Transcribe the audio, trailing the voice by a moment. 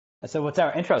So what's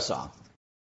our intro song?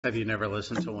 Have you never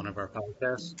listened to one of our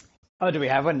podcasts? Oh, do we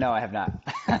have one? No, I have not.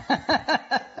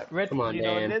 Rich, Come on, do you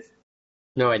know what Dan. it is?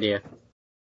 No idea.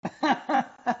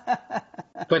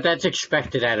 But that's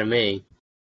expected out of me.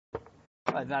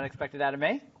 It's not expected out of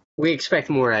me? We expect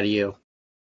more out of you.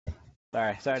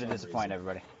 Sorry to disappoint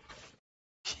everybody.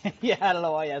 Yeah, I don't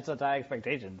know why you have such high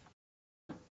expectations.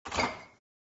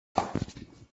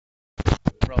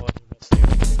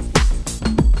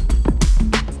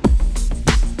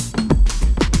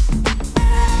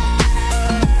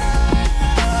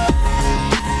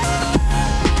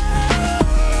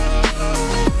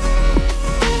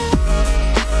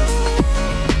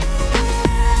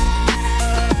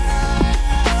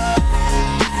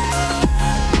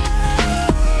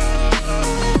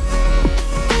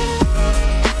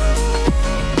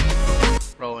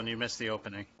 Roland, you missed the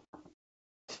opening.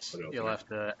 You'll have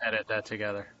to edit that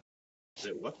together.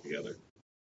 Edit what together?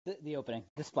 The opening.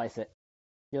 Just splice it.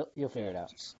 You'll figure it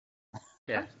out.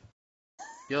 Yeah.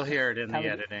 You'll hear it in the Tommy-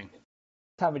 editing.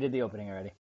 Tommy did the opening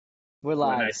already. We're When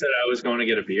live. I said I was going to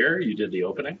get a beer, you did the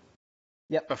opening?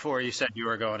 Before you said you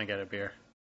were going to get a beer.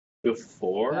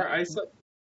 Before Yeah. I said?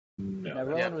 No.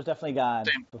 Roland Yeah. was definitely gone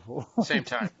Same- before. same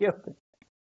time. the opening.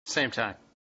 Same time.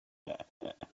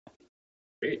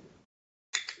 Great.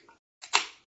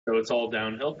 So it's all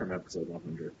downhill from episode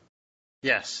 100.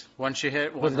 Yes. Once you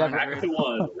hit Was it ever- Back 100, to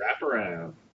one, wrap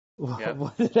around. Yep.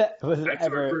 Was it Back to our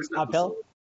ever first uphill?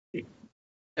 episode.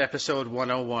 episode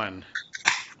 101,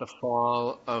 The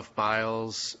Fall of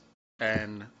Biles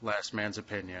and Last Man's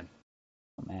Opinion.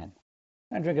 Oh, man.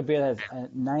 I drink a beer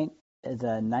that's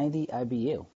a 90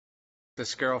 IBU.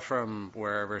 This girl from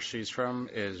wherever she's from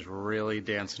is really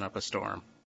dancing up a storm.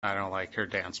 I don't like her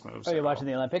dance moves. Oh, you're at all. watching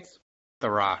the Olympics? The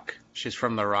Rock. She's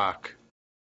from The Rock.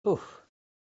 Oof.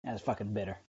 That's fucking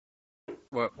bitter.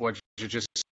 What did you just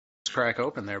crack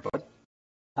open there, bud?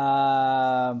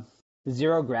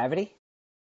 Zero Gravity.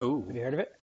 Ooh, Have you heard of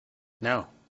it? no.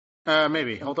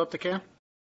 Maybe. Hold up the can.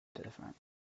 Different.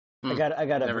 Hmm. I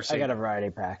got Never a seen it. variety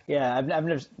pack. Yeah, I've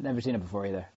never seen it before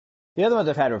either. The other ones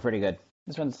I've had were pretty good.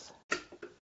 This one's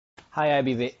high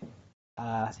ABV,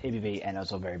 and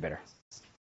also very bitter.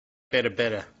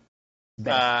 Bitter.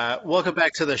 Welcome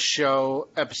back to the show,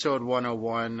 episode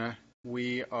 101.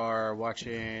 We are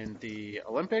watching the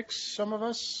Olympics, some of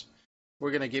us.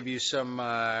 We're going to give you some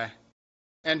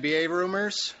NBA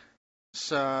rumors,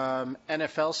 some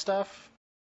NFL stuff,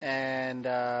 and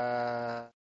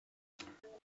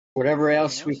Whatever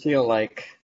else we feel like.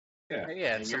 and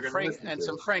you're some gonna listen to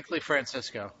some it. Frankly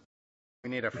Francisco. We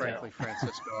need a Frankly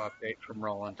Francisco update from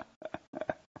Roland.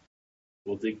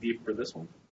 We'll dig deep for this one.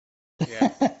 Yeah,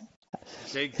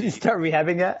 dig Did you deep. start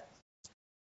rehabbing that?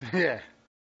 Yeah.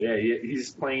 Yeah,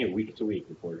 he's playing it week to week,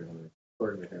 according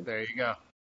to him. There you go.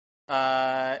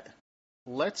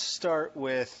 Let's start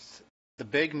with the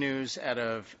big news out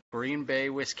of Green Bay,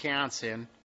 Wisconsin.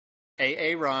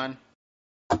 Aaron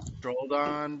strolled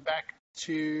on back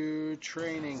to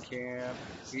training camp.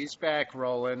 He's back,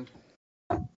 Roland.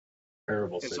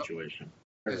 Terrible Is- situation.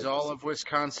 Is all of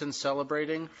Wisconsin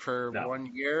celebrating for No. 1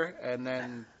 year, and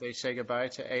then they say goodbye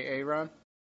to Aaron?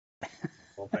 I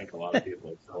don't think a lot of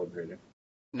people are celebrating.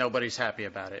 Nobody's happy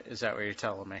about it. Is that what you're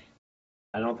telling me?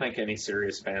 I don't think any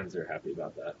serious fans are happy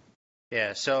about that.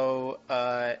 Yeah, so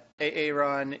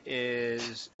Aaron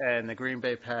is, and the Green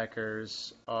Bay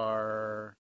Packers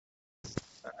are,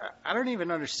 I don't even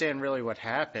understand really what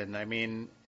happened. I mean,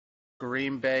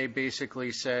 Green Bay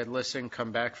basically said, listen,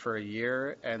 come back for a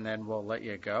year and then we'll let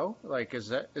you go? Like, is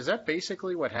that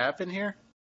basically what happened here?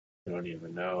 I don't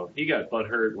even know. He got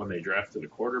butthurt when they drafted a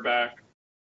quarterback.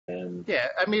 And Yeah,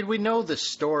 I mean, we know the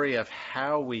story of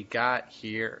how we got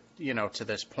here, to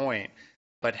this point.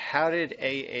 But how did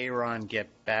Aaron get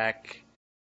back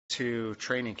to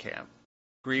training camp?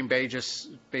 Green Bay just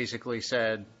basically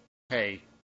said, hey,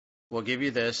 we'll give you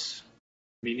this,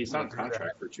 I mean, he's on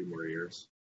contract for 2 more years.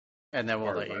 and then we'll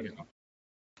Or let you five. go.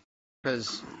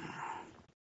 Because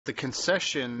the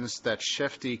concessions that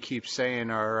Shefty keeps saying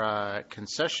are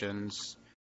concessions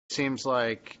seems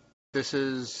like this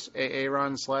is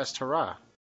Aaron's last hurrah.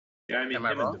 Yeah, I mean, Am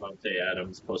I him wrong? and Devontae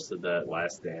Adams posted that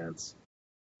Last Dance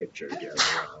picture together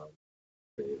on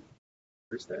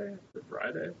Thursday or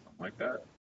Friday, something like that.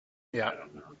 Yeah. I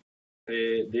don't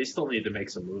know. They still need to make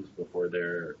some moves before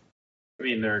they're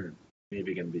maybe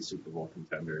going to be Super Bowl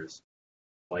contenders,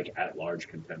 like at-large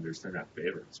contenders. They're not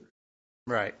favorites.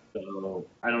 Right. So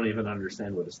I don't even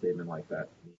understand what a statement like that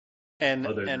means, And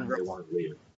other than and they want to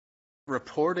leave.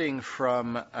 reporting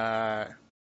from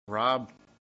Rob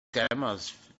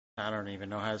Demas, I don't even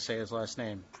know how to say his last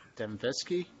name,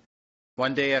 Demvisky.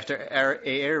 One day after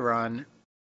Aaron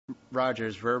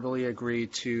Rodgers verbally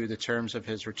agreed to the terms of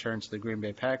his return to the Green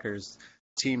Bay Packers,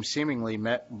 the team seemingly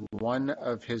met one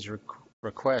of his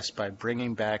requests by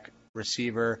bringing back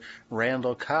receiver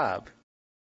Randall Cobb.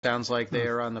 Sounds like they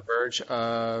are on the verge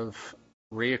of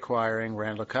reacquiring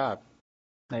Randall Cobb.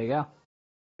 There you go.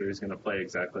 He's going to play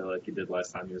exactly like he did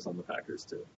last time he was on the Packers,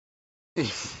 too.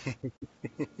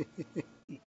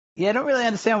 Yeah, I don't really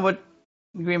understand what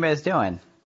Green Bay is doing.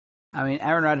 I mean,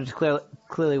 Aaron Rodgers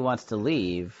clearly wants to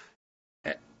leave.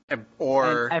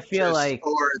 Or I feel like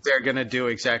they're going to do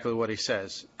exactly what he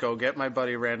says. Go get my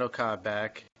buddy Randall Cobb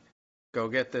back. Go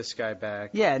get this guy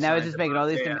back. Yeah, now he's Sign just making all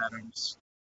these Davante things. Adams.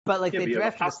 But like Yeah, they but you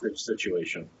have a drafted, hostage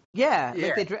situation. yeah,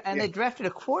 Yeah, like they drafted a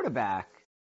quarterback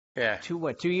Yeah,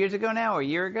 2 years ago now, or a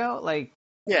year ago? Like,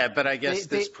 yeah, but I guess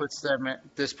They-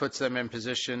 this puts them in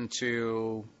position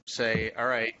to say, all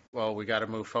right, well, we got to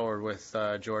move forward with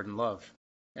Jordan Love.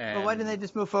 And well, why didn't they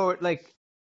just move forward? Like,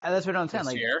 that's what I'm saying.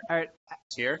 This Like, year? all right,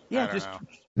 this year? yeah, I don't just know.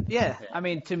 yeah. Yeah. I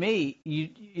mean, to me,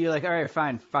 you're like, all right,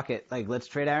 fine, fuck it. Like, let's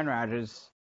trade Aaron Rodgers.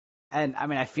 And I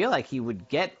mean, I feel like he would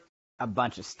get a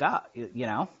bunch of stuff. You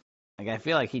know, like I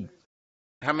feel like he.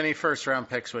 How many first-round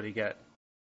picks would he get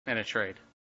in a trade?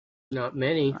 Not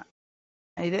many.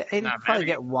 He'd Not probably many.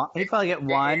 get one. He'd probably get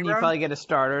one. He'd Aaron? probably get a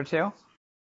starter or two.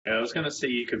 Yeah, I was going to say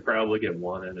you could probably get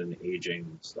one in an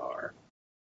aging star.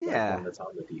 Like Yeah. one that's on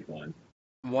the decline.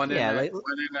 One in Yeah, a, like-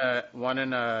 one in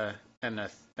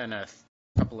a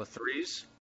couple of threes.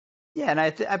 Yeah, and I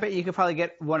bet you could probably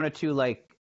get one or two like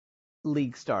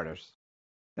league starters.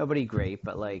 Nobody great,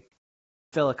 but like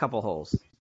fill a couple holes.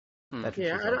 Hmm. That's what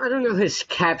Yeah, she I said. don't, I don't know his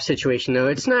cap situation though.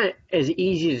 It's not as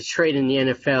easy to trade in the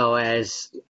NFL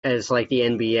as like the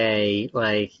NBA,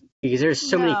 like because there's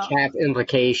so many No. cap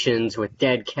implications with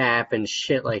dead cap and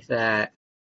shit like that.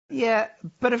 Yeah,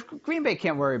 but if Green Bay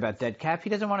can't worry about dead cap, he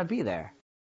doesn't want to be there.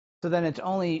 So then it's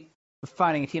only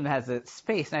finding a team that has the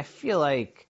space. And I feel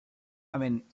like,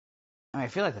 I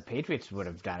feel like the Patriots would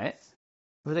have done it.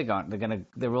 Where are they going?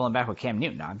 They're rolling back with Cam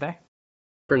Newton, aren't they?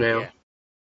 For now.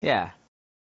 Yeah.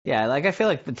 Yeah. Like I feel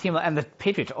like the team and the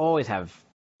Patriots always have.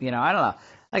 I don't know.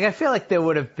 Like I feel like there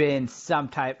would have been some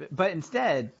type, but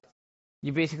instead,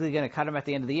 you're basically going to cut him at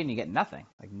the end of the year and you get nothing,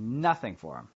 like nothing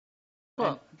for him.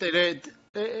 Well,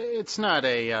 it's not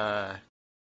a.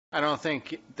 I don't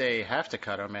think they have to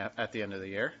cut him at the end of the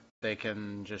year. They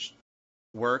can just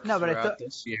work No, but I throughout thought-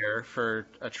 this year for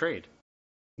a trade.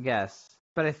 Yes,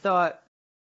 but I thought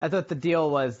the deal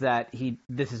was that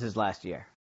this is his last year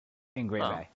in Green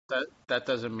Well, Bay. that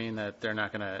doesn't mean that they're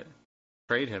not going to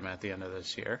trade him at the end of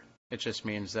this year. It just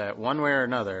means that one way or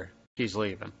another, he's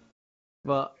leaving.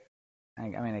 Well, I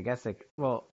guess I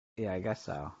guess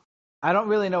so. I don't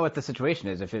really know what the situation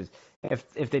is.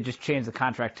 If they just changed the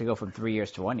contract to go from 3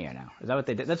 years to 1 year now, is that what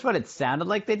they did? That's what it sounded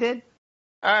like they did.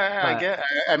 I But get.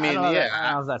 I mean, don't know yeah.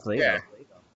 how's that legal? yeah.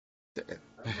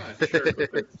 I'm not sure,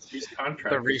 but he's The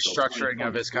contracted till restructuring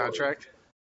of his 2024, contract.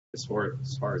 As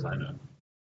far as I know.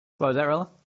 What was that, Roland?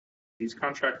 He's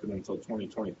contracted until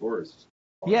 2024.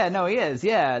 Yeah, no, he is.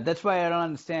 Yeah, that's why I don't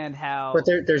understand how. But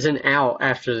there's an out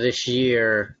after this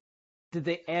year. Did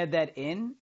they add that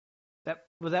in?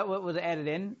 That what was added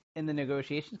in the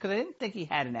negotiations? Because I didn't think he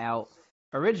had an out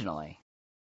originally.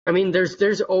 I mean,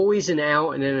 there's always an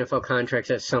out in NFL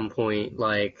contracts at some point.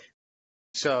 Like,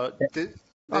 So They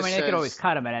could always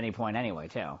cut him at any point anyway,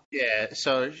 too. Yeah,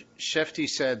 so Shefty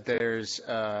said there's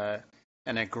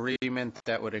an agreement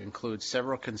that would include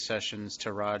several concessions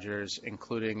to Rodgers,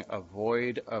 including a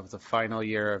void of the final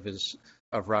year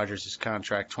of Rodgers'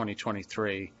 contract,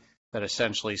 2023, that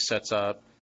essentially sets up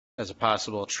as a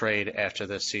possible trade after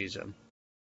this season.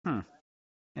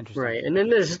 Interesting. right, and then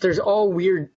there's all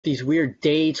these weird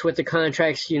dates with the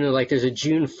contracts. Like there's a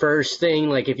June 1st thing.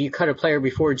 Like if you cut a player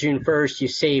before June 1st, you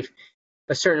save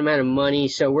a certain amount of money.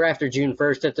 So we're after June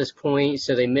 1st at this point,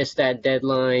 so they missed that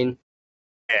deadline.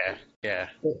 Yeah.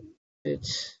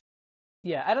 It's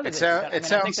Yeah, I don't think It they sou- should. it I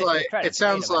sounds think they should like- try to it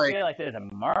sounds trade him. like- I feel like there's a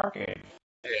market.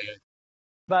 Yeah.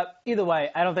 But either way,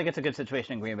 I don't think it's a good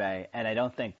situation in Green Bay, and I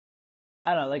don't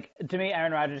know. Like to me,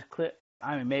 Aaron Rodgers.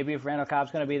 Maybe if Randall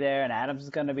Cobb's going to be there and Adams is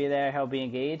going to be there, he'll be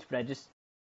engaged. But I don't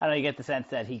know. You get the sense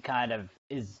that he kind of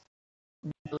is.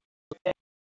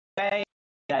 That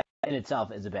in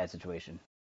itself is a bad situation.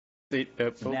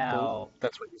 Now-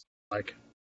 That's what you like.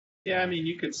 Yeah, I mean,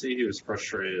 you could see he was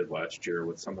frustrated last year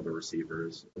with some of the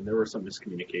receivers, and there were some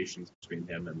miscommunications between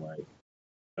him and like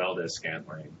Valdez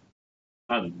Scantling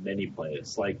on many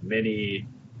plays, like many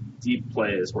deep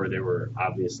plays where they were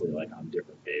obviously like on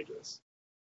different pages.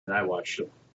 And I watched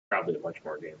probably a bunch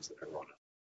more games than everyone else.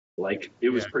 Like it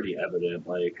was Yeah. pretty evident,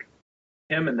 like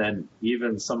him, and then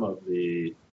even some of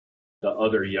the the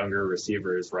other younger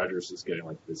receivers, Rodgers is getting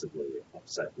like visibly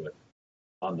upset with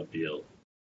on the field.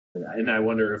 And I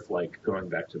wonder if, like, going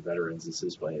back to veterans is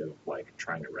his way of, like,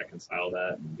 trying to reconcile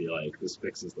that and be like, this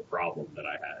fixes the problem that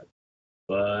I had.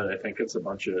 But I think it's a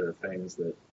bunch of things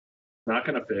that not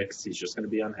going to fix. He's just going to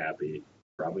be unhappy.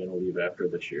 Probably going to leave after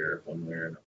this year, one way or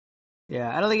another.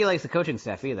 Yeah, I don't think he likes the coaching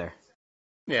staff either.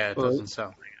 Yeah, it doesn't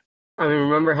sound like it. I mean,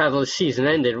 remember how the season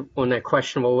ended when that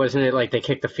questionable, wasn't it? Like they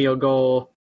kicked the field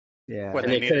goal. Yeah. When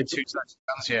And they they needed could've- 2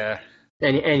 touchdowns, yeah.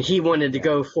 And he wanted to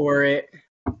go for it,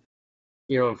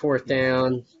 on fourth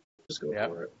down. Just go Yep.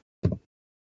 for it.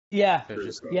 Yeah. They're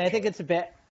just- Yeah, I think it's a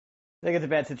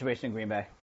bad situation in Green Bay.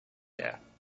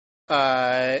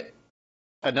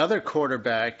 Another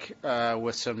quarterback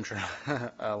with some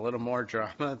a little more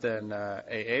drama than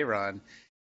Aaron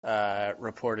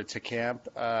reported to camp.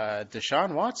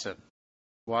 Deshaun Watson.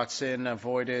 Watson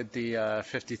avoided the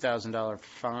 $50,000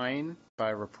 fine by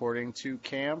reporting to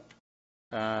camp.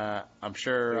 I'm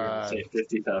sure. Say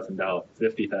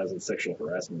 $50,000 sexual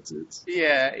harassment suits.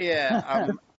 Yeah.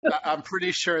 I'm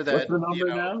pretty sure that What's the number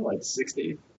now? Like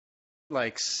 60?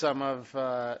 like some of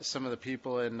the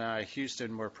people in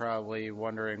Houston were probably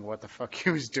wondering what the fuck he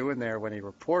was doing there when he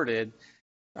reported.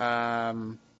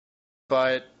 But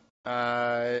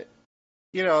there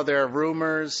are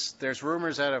rumors. There's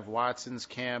rumors out of Watson's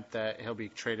camp that he'll be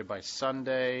traded by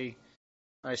Sunday.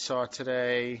 I saw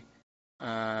today.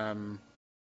 I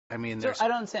mean, So there's I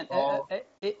don't understand. all-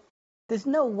 There's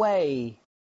no way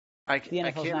I the NFL's can't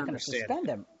not going to understand. suspend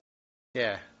him.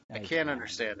 Yeah, I can't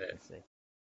understand it.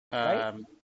 Right?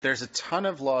 There's a ton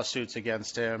of lawsuits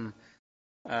against him.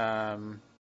 8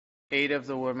 of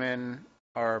the women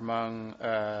are among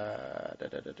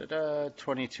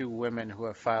 22 women who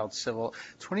have filed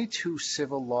 22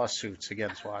 civil lawsuits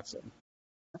against Watson.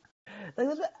 Like,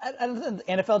 I don't think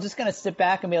the NFL just going to sit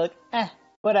back and be like,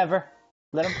 whatever,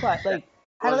 let him play. Like,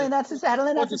 how do they not just suspend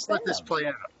let this him? play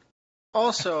out.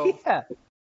 Also, Yeah.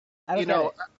 I don't get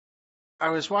it. I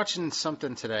was watching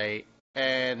something today,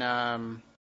 and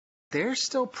they're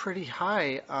still pretty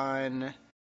high on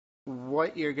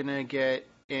what you're gonna get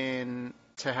in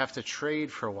to have to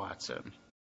trade for Watson.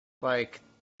 Like,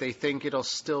 they think it'll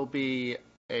still be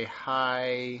a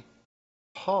high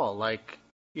haul, like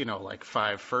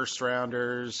 5 first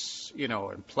rounders,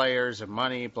 and players and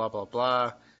money, blah blah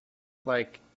blah.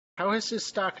 Like, how has his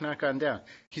stock not gone down?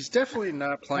 He's definitely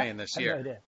not playing this I have year. no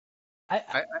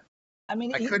idea. I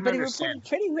mean, I couldn't but he understand. reported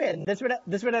training weird. That's what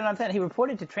I don't understand. He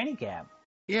reported to training camp.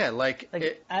 Yeah, I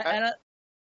don't.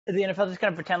 Is the NFL just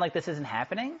gonna pretend like this isn't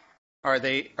happening? are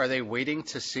they waiting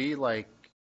to see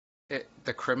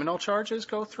the criminal charges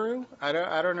go through? I don't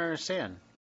understand.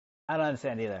 I don't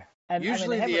understand either. And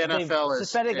Usually I mean, the they've NFL is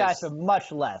suspended guys for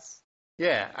much less.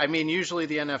 Yeah, I mean, usually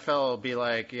the NFL will be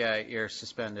like, yeah, you're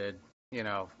suspended,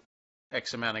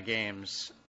 X amount of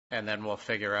games, and then we'll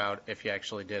figure out if you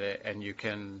actually did it, and you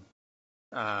can,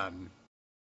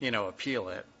 appeal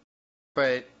it.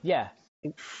 But Yeah.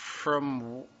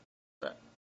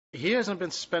 he hasn't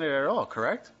been suspended at all,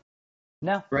 correct?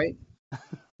 No. Right?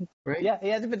 Right? Yeah, he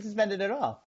hasn't been suspended at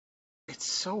all. It's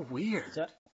so weird.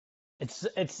 So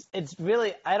it's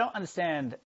really, I don't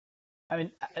understand. I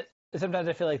mean, sometimes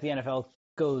I feel like the NFL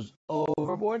goes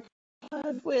overboard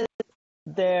with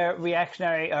their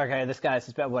reactionary. Okay, this guy's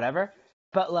suspended, whatever.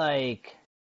 But like,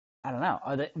 I don't know.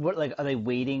 Are they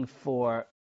waiting for,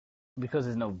 because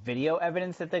there's no video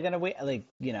evidence that they're gonna wait?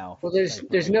 Well,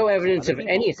 there's no evidence of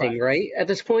anything, right? At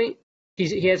this point,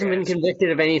 he hasn't been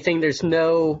convicted of anything. There's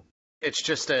no. It's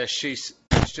just a Yeah,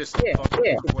 bunch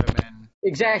yeah. of women.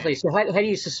 Exactly. So how do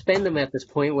you suspend them at this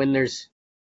point when there's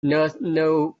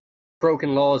no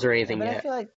broken laws or anything But yet? I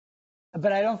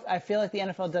feel like the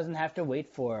NFL doesn't have to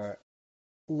wait for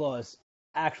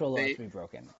actual laws to be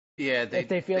broken. Yeah, If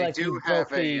they feel like do you broke have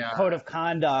the code of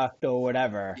conduct or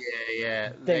whatever, Yeah.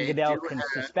 then They Goodell do can have-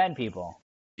 suspend people.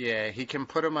 Yeah, he can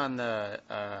put him on the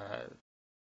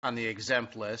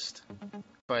exempt list,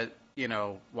 but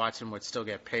Watson would still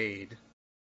get paid,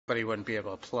 but he wouldn't be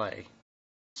able to play.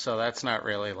 So that's not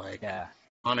really Yeah.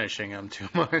 punishing him too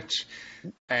much.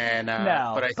 And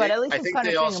No, but at least I it's think punishing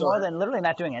they him also more than literally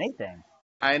not doing anything.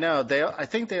 I know I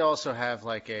think they also have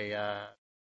like a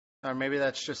or maybe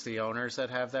that's just the owners that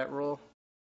have that rule.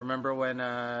 Remember when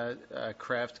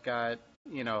Kraft got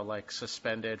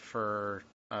suspended for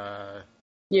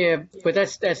Yeah, but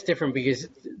that's different because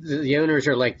the owners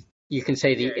are like, you can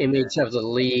say, the image of the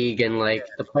league, and like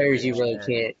the players, you really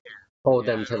can't hold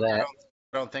them to that.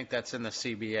 I don't think that's in the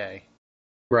CBA.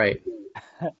 Right.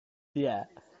 Yeah,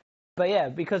 but yeah,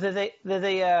 because there's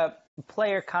a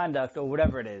player conduct or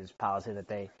whatever it is policy that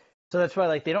they So that's why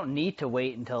like they don't need to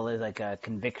wait until there's like a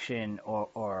conviction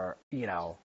or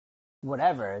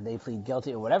whatever, they plead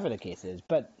guilty or whatever the case is.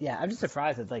 But yeah, I'm just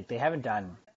surprised that like they haven't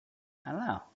done. I don't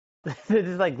know. They're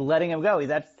just like letting him go.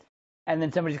 And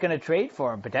then somebody's going to trade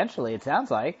for him potentially. It sounds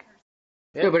like.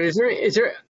 Yeah, but is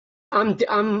there?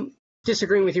 I'm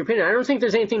disagreeing with your opinion. I don't think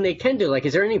there's anything they can do. Like,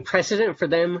 is there any precedent for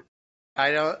them?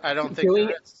 I don't think doing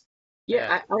there it? is.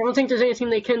 Yeah, I don't think there's anything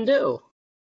they can do.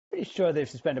 Pretty sure they've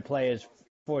suspended players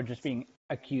for just being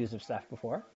accused of stuff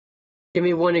before. Give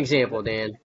me one example,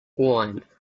 Dan. One.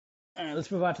 All right,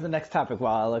 let's move on to the next topic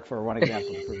while I look for one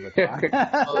example to prove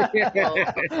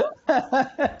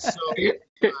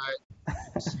it.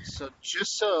 So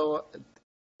just so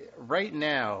right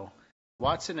now,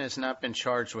 Watson has not been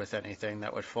charged with anything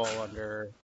that would fall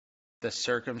under the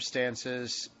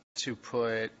circumstances to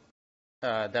put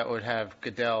that would have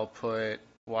Goodell put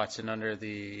Watson under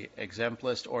the exempt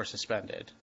list or suspended,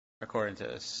 according to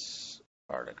this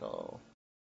article.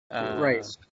 Right.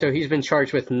 So he's been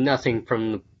charged with nothing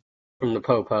from the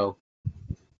Popo.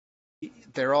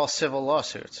 They're all civil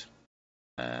lawsuits.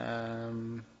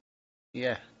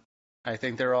 Yeah, I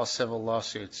think they're all civil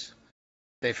lawsuits.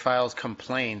 They filed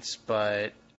complaints,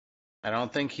 but I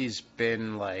don't think he's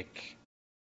been like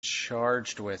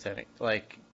charged with any.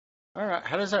 Like, I don't know,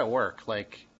 how does that work?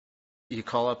 Like, you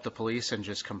call up the police and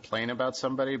just complain about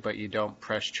somebody, but you don't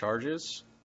press charges?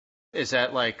 Is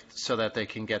that like so that they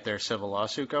can get their civil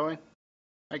lawsuit going?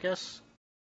 I guess.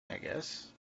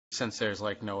 Since there's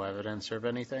like no evidence of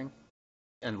anything,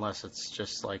 unless it's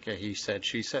just like a he said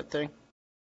she said thing.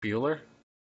 Bueller.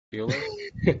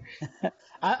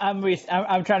 I'm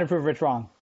trying to prove Rich wrong.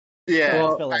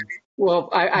 Yeah. Well,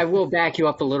 I will back you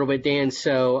up a little bit, Dan.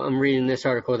 So I'm reading this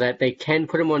article that they can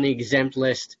put him on the exempt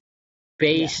list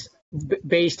based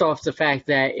off the fact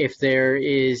that if there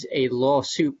is a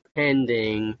lawsuit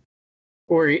pending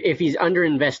or if he's under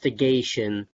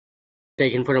investigation,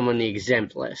 they can put him on the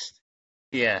exempt list.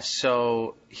 Yeah,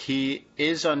 so he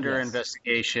is under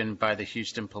investigation by the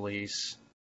Houston police,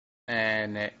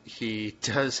 and he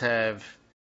does have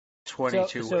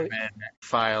 22 women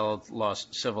filed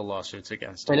civil lawsuits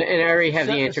against him. And I already have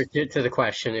the answer to the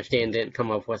question if Dan didn't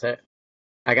come up with it.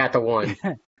 I got the one.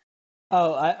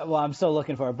 I'm still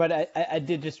looking for it, but I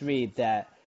did just read that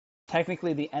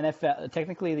technically the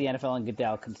NFL and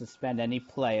Goodell can suspend any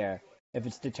player if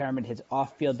it's determined his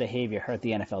off-field behavior hurt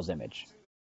the NFL's image.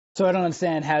 So I don't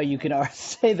understand how you can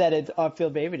say that it's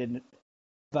off-field behavior.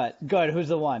 But go ahead, who's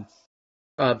the one?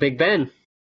 Big Ben.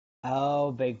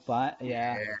 Oh, Big Ben.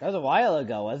 Yeah, that was a while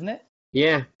ago, wasn't it?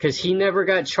 Yeah, because he never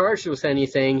got charged with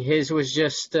anything. His was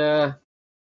just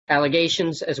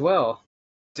allegations as well.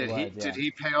 Did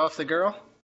he pay off the girl?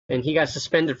 And he got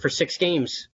suspended for 6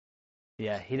 games.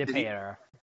 Yeah, he did pay her.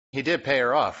 He did pay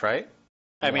her off, right?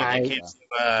 I mean, he came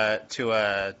to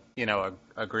a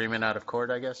agreement out of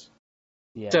court, I guess.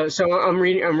 Yeah. So I'm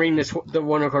reading this. The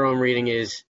one article I'm reading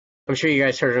is, I'm sure you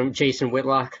guys heard of him, Jason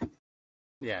Whitlock.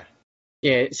 Yeah.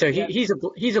 Yeah. So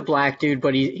he's a black dude,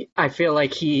 but I feel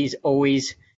like he's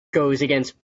always goes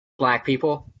against black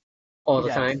people all the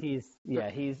time. He's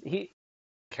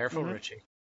Careful, Richie.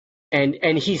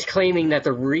 And he's claiming that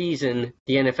the reason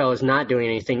the NFL is not doing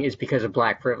anything is because of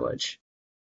black privilege.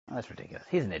 Oh, that's ridiculous.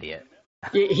 He's an idiot.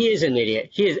 He is an idiot.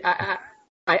 He is.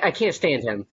 I can't stand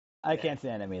him. I can't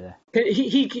stand him either.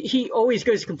 He always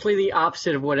goes completely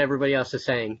opposite of what everybody else is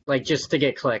saying, like just to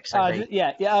get clicks. I think.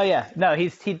 Yeah. No,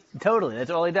 he totally. That's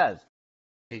all he does.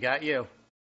 He got you.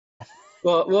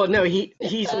 Well, no,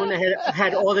 he's the one that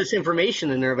had all this information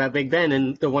in there about Big Ben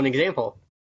and the one example.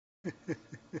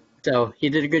 So he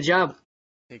did a good job.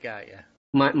 He got you.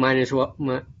 Mine as well.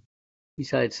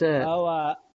 Besides that.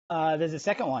 Oh, there's a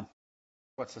second one.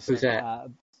 What's the second? Who's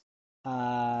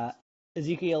that?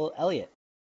 Ezekiel Elliott.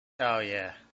 Oh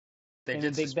yeah.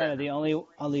 And Big Ben are the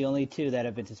only two that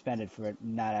have been suspended for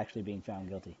not actually being found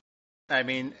guilty. I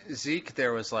mean, Zeke,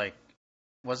 there was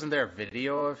wasn't there a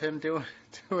video of him doing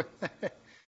that?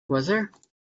 Was there?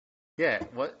 Yeah.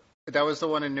 What? That was the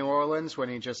one in New Orleans when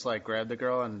he just grabbed the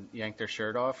girl and yanked her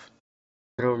shirt off.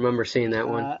 I don't remember seeing that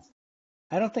one.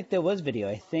 I don't think there was video.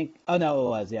 I think. Oh no, it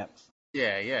was. Yeah.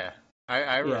 Yeah.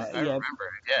 I remember it.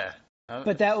 Yeah.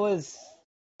 But that was.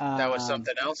 That was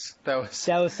something else. That was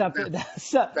something. That was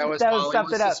something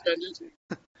else.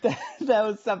 That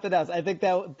was something else. I think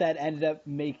that ended up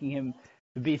making him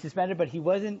be suspended, but he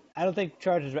wasn't. I don't think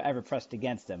charges were ever pressed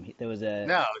against him. There was a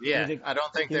I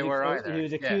don't think they were either. He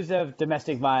was accused of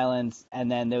domestic violence,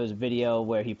 and then there was a video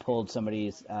where he pulled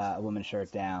somebody's a woman's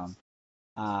shirt down,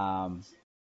 and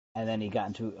then he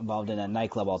got involved in a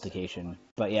nightclub altercation.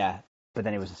 But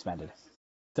then he was suspended.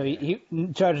 So he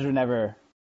charges were never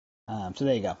So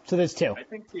there you go. So there's two. I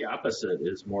think the opposite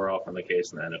is more often the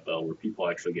case in the NFL, where people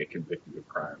actually get convicted of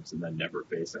crimes and then never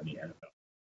face any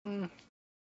NFL.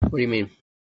 What do you mean? do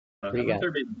you Haven't got?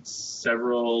 there been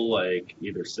several like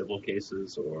either civil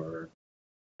cases or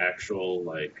actual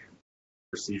like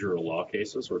procedural law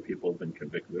cases where people have been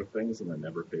convicted of things and then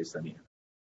never faced any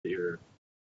or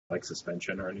like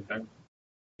suspension or anything?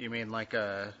 You mean like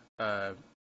a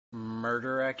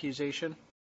murder accusation?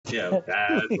 Yeah,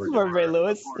 bad Or Ray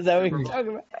Lewis? Is that what you're talking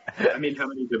about? I mean, how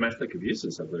many domestic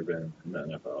abuses have there been in the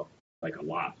NFL? Like a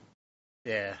lot.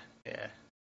 Yeah, yeah.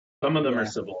 Some of them are Yeah.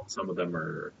 civil, and some of them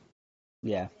are.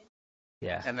 Yeah.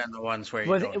 Yeah. And then the ones where you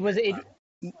Was don't it was get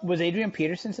was Adrian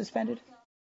Peterson suspended?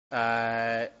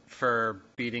 for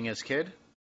beating his kid?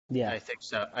 Yeah. I think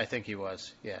so. I think he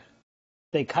was. Yeah.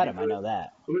 They cut him. I know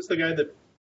that. Who was the guy that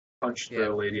punched Yeah.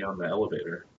 the lady on the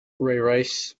elevator? Ray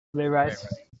Rice. Ray Rice.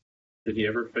 Did he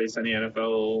ever face any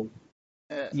NFL?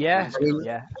 Yeah. His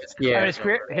Yeah. Yeah. I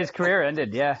mean, his career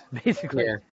ended. Yeah. Basically.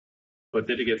 Yeah. But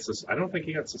did he get? I don't think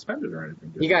he got suspended or anything.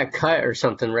 did He got cut or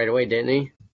something right away, didn't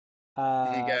he?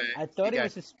 I thought he got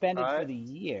was suspended cut. for the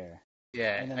year.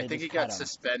 Yeah, And then I they think he just got cut him.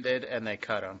 suspended and they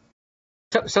cut him.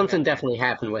 Something definitely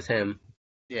happened with him.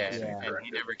 Yeah, Yeah. and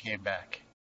he never came back.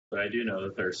 But I do know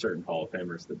that there are certain Hall of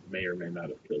Famers that may or may not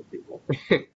have killed people.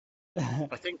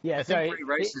 I think Yeah, I sorry. think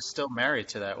Ray Rice is still married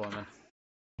to that woman.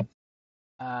 He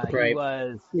Right.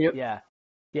 was. Yep. Yeah.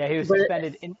 Yeah. He was But-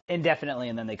 suspended indefinitely,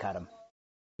 and then they cut him.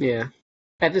 Yeah.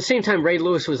 At the same time, Ray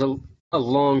Lewis was a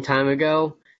long time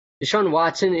ago. Deshaun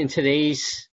Watson in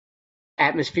today's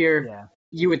atmosphere, Yeah.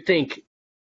 you would think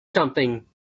something,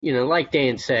 like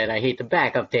Dan said, I hate to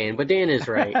back up Dan, but Dan is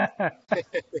right.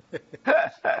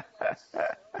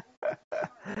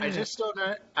 I just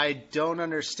don't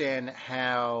understand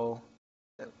how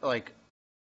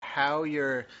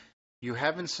you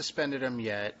haven't suspended him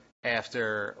yet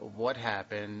after what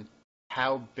happened,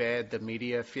 how bad the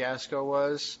media fiasco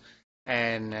was,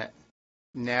 and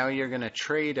now you're going to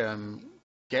trade him,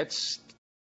 get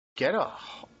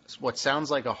what sounds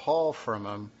like a haul for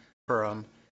him,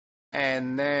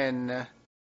 and then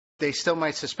they still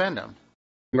might suspend him.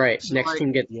 Right. So, Next like-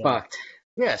 team gets Yeah. fucked.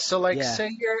 Yeah, so like Yeah. say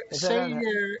Is that on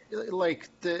you're like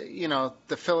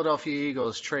the Philadelphia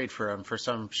Eagles trade for him for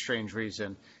some strange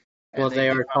reason. And Well, they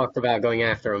give are up- talked about going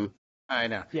after him. I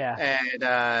know.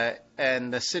 Yeah.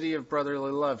 And the city of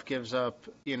brotherly love gives up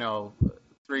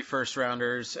 3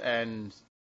 first-rounders and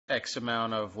X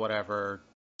amount of whatever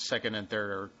second and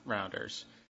third rounders,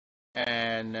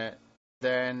 and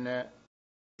then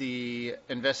the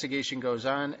investigation goes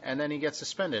on, and then he gets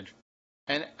suspended.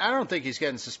 And I don't think he's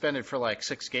getting suspended for like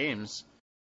 6 games.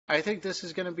 I think this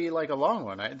is going to be like a long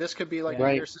one. This could be like a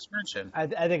Right. year suspension. I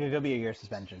think it could be a year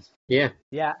suspension. Yeah.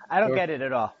 Yeah. I don't Sure. get it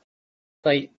at all.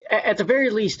 Like, at the very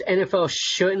least, NFL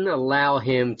shouldn't allow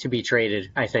him to be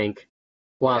traded, I think,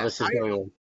 while Yeah, this is going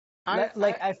on.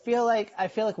 I feel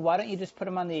like why don't you just put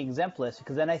him on the exempt list?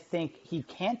 Because then I think he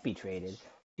can't be traded.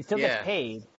 He still Yeah. gets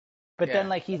paid, but Yeah. then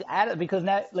like he's at it because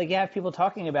now like you have people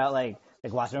talking about like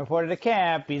Watson reported at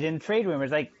camp. He's in trade rumors.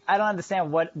 Like I don't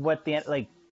understand what the like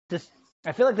just.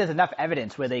 I feel like there's enough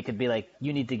evidence where they could be like,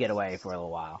 you need to get away for a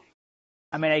little while.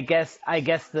 I mean, I guess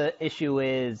the issue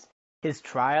is his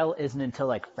trial isn't until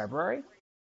like February.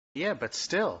 Yeah, but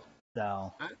still.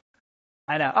 So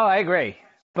I know. Oh, I agree.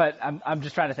 But I'm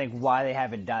just trying to think why they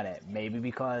haven't done it. Maybe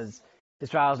because his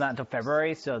trial's not until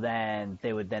February, so then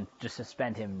they would then just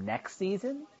suspend him next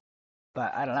season.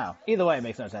 But I don't know. Either way, it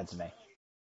makes no sense to me.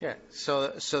 Yeah.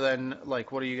 So then,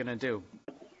 like, what are you gonna do?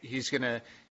 He's gonna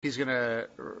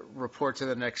report to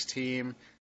the next team,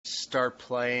 start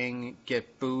playing,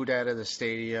 get booed out of the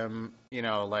stadium,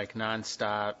 like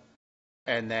nonstop,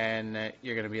 and then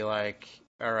you're gonna be like,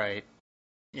 all right,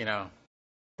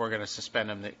 we're gonna suspend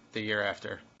him the year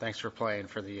after. Thanks for playing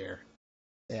for the year.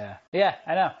 Yeah. Yeah,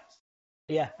 I know.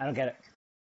 Yeah, I don't get it.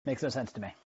 Makes no sense to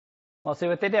me. We'll see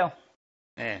what they do.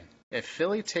 Man, if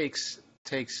Philly takes,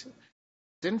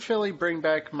 didn't Philly bring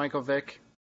back Michael Vick?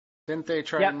 Didn't they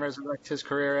try Yep. and resurrect his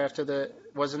career after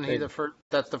wasn't he They- the first?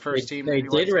 That's the first team. They that he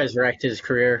went did to? resurrect his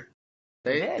career.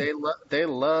 They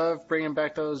love bringing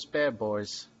back those bad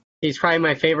boys. He's probably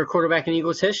my favorite quarterback in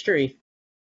Eagles history.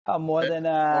 Oh, more than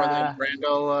More than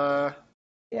Randall.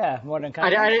 yeah, more than I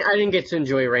didn't get to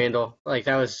enjoy Randall. Like,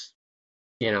 that was,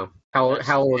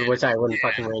 how old was I when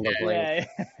fucking Randall played?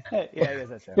 Yeah, yeah, I guess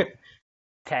that's true.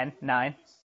 10, 9.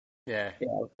 Yeah.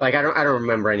 Like, I don't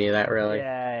remember any of that really.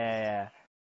 Yeah.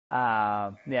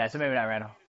 Yeah, so maybe not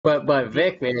Randall. But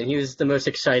Vic, man, he was the most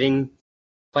exciting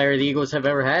player the Eagles have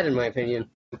ever had, in my opinion.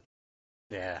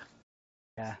 Yeah.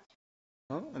 Yeah.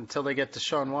 Well, until they get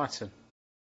Deshaun Watson.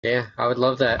 Yeah, I would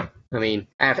love that. I mean,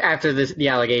 after the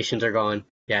allegations are gone,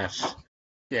 yes.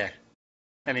 Yeah,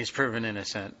 and he's proven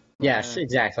innocent. Yes,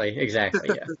 exactly. Yeah.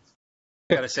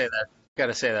 Gotta say that.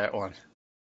 Gotta say that one.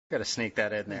 Gotta sneak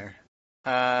that in there.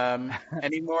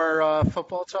 Any more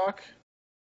football talk?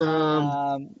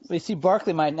 We see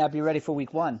Barkley might not be ready for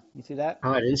week 1. You see that?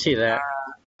 Oh, I didn't see that.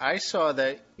 I saw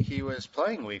that he was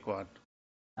playing week 1.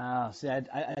 Oh, see,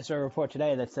 I saw a report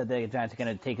today that said the Giants are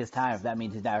going to take his time. If that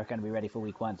means he's not going to be ready for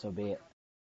week 1, so be it.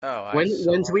 Oh,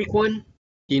 When's week 1?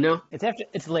 Do you know?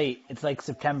 It's late. It's like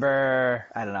September,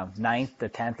 I don't know, 9th or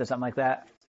 10th or something like that.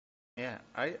 Yeah,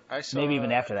 I saw. Maybe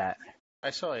even after that. I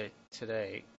saw it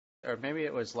today, or maybe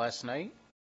it was last night.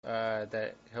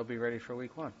 That he'll be ready for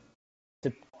week 1.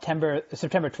 September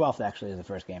 12th actually is the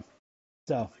first game.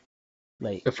 So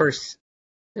late. The first.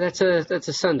 That's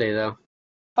a Sunday though.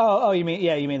 Oh, you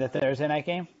mean the Thursday night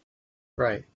game?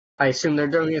 Right. I assume they're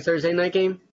doing a Thursday night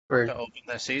game, or To open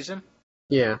the season?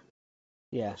 yeah.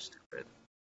 Yeah. Stupid.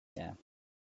 Yeah.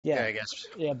 Yeah, I guess.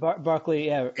 Yeah, Barkley.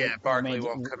 Yeah. Barkley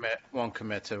won't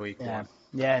commit to week 1.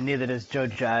 Yeah. Neither does Joe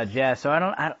Judge. Yeah. So I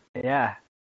don't. Yeah.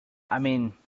 I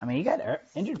mean, he got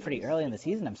injured pretty early in the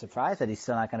season. I'm surprised that he's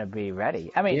still not going to be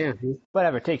ready. I mean, Yeah.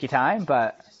 whatever. Take your time,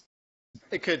 but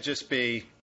It could just be,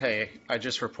 hey, I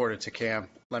just reported to camp.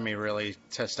 Let me really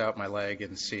test out my leg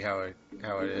and see how it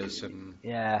is, and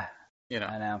yeah. I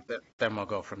know. then we'll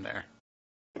go from there.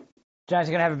 Giants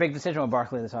are going to have a big decision with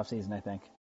Barkley this offseason, I think.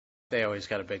 They always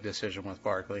got a big decision with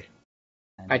Barkley.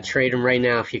 I'd trade him right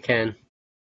now if you can.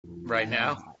 Right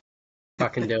now,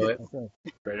 Fucking do it.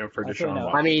 Right up for I'll say Deshaun no.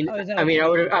 Watson. I mean, I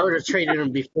would have traded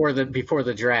him before the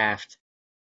draft.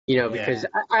 Because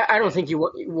I don't think you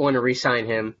want to re-sign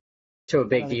him to a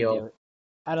big deal.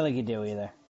 I don't think you do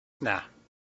either. nah.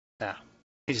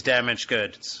 He's damaged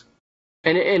goods.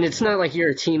 And it's not like you're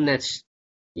a team that's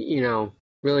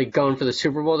really going for the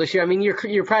Super Bowl this year. I mean,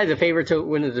 you're probably the favorite to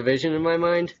win the division in my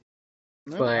mind.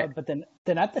 No. But then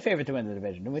they're not the favorite to win the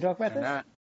division. Did we talk about They're this? not.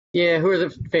 yeah, who are the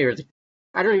favorites?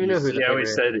 I don't even know who the He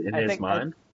always favorite is. said in his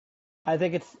mind. I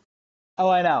think it's. Oh,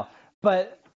 I know.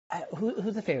 But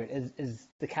who's the favorite? Is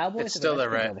the Cowboys? It's still the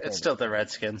Redskins It's still the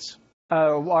Redskins.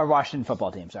 our Washington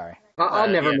football team. Sorry. I'll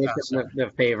never yeah, make them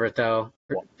the favorite though.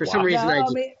 For some reason,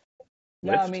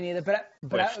 I mean neither.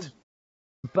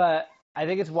 But I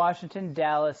think it's Washington,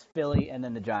 Dallas, Philly, and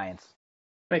then the Giants.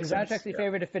 Makes The Giants sense. actually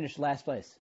favored to finish last place.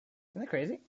 Isn't that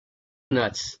crazy?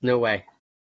 nuts. No way.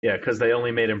 Yeah, because they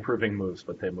only made improving moves,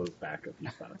 but they moved back a few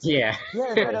spots. Yeah.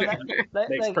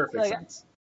 Makes perfect sense.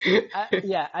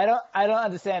 I don't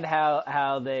understand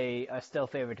how they are still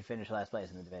favored to finish last place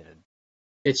in the division.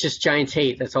 It's just Giants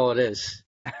hate. That's all it is.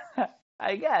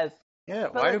 I guess. Yeah.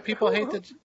 But Why do people hate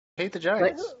the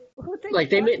Giants? Who thinks Like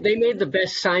they made the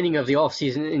best signing of the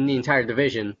offseason in the entire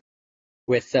division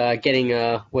with getting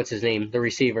what's his name, the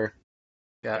receiver.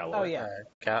 Oh yeah.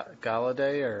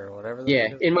 Galladay or whatever. Yeah,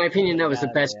 in my opinion, that was the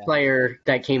best player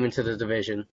that came into the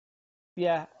division.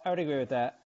 Yeah, I would agree with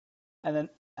that. And then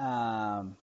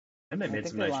And they I made think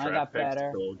some the nice line draft got picks,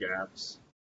 better. fill gaps.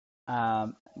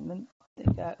 and then they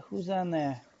got who's on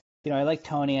there? I like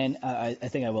Tony, and I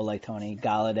think I will like Tony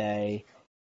Galladay.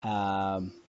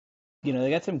 They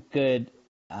got some good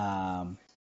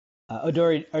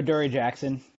Adoree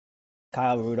Jackson,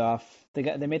 Kyle Rudolph. They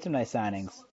made some nice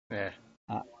signings. Yeah.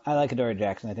 I like Adoree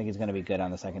Jackson. I think he's going to be good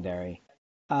on the secondary.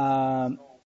 We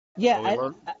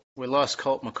lost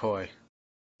Colt McCoy.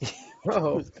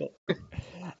 Oh.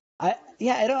 I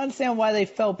don't understand why they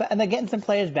fell back. And they're getting some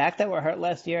players back that were hurt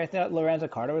last year. I thought Lorenzo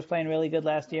Carter was playing really good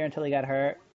last year until he got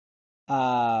hurt.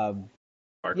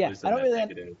 Barkley's I don't really.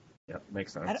 negative. Yeah,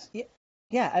 makes sense.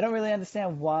 I don't really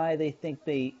understand why they think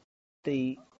they.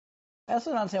 I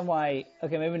also don't understand why.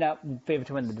 Okay, maybe not favorite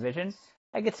to win the division.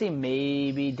 I could see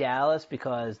maybe Dallas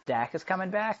because Dak is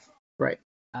coming back. Right.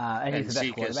 And he's the best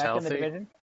Zeke is quarterback in healthy. the division.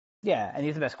 Yeah, and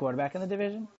he's the best quarterback in the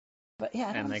division. But yeah,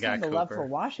 I don't And they understand got the love Cooper. for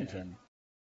Washington.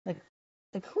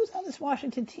 Like who's on this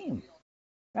Washington team?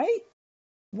 Right?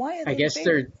 Why are they I guess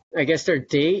favored? their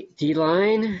D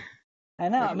line. I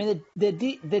know. I mean, the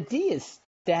D is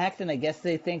stacked, and I guess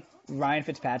they think Ryan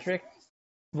Fitzpatrick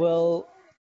will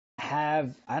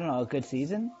have a good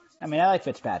season. I mean, I like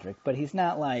Fitzpatrick, but he's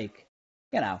not like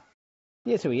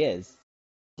he is who he is.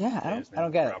 Yeah, I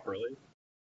don't get properly.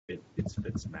 It's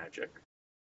Fitzmagic.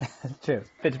 it. True,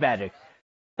 Fitzmagic.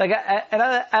 Like I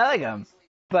like him,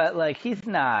 but like he's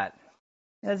not.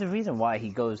 There's a reason why he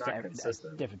goes Not to every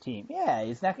consistent. different team. Yeah,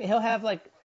 he's not. He'll have like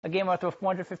a game where he'll throw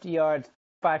 450 yards,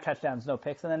 5 touchdowns, no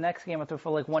picks, and the next game he'll throw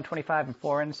for like 125 and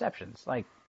 4 interceptions. Like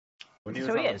When he So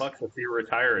was he on is. the Bucs, if he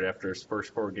retired after his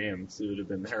first 4 games, he would have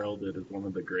been heralded as one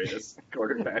of the greatest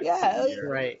quarterbacks Yeah, in the year.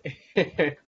 Right.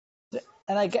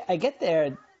 and I get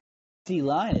their D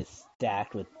line is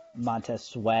stacked with Montez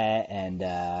Sweat and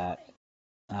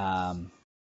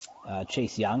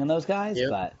Chase Young and those guys, Yep.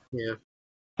 but Yeah.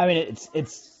 I mean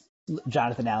it's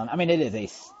Jonathan Allen. I mean it is a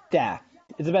stack.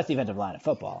 It's the best defensive line in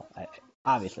football,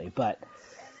 obviously, but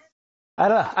I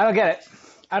don't know. I don't get it.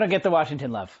 I don't get the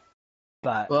Washington love.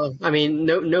 But Well, I mean,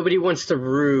 nobody wants to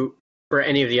root for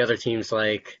any of the other teams.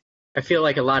 Like, I feel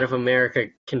like a lot of America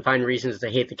can find reasons to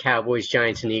hate the Cowboys,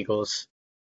 Giants, and Eagles.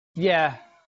 yeah,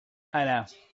 I know.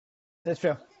 That's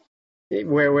true.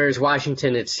 Whereas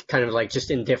Washington, it's kind of like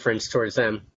just indifference towards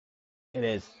them. It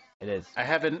is. It is. I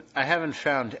haven't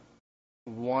found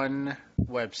one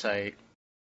website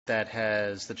that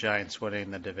has the Giants winning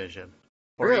the division,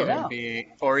 or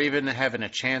Really? even having a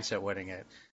chance at winning it.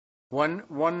 One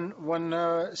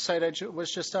site I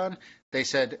was just on, they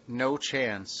said no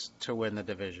chance to win the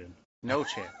division, no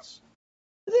chance.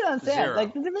 You know what I'm saying? Zero.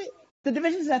 Like the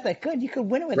division's not that good. You could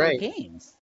win it with Right. 8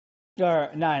 games.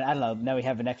 Or 9, I don't know. Now we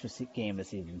have an extra game this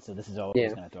season, so this is always Yeah.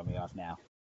 going to throw me off now.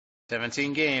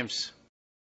 17 games,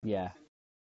 Yeah.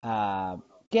 Yeah.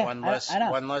 one I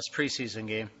know. less preseason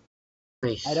game.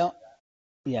 Nice. I don't.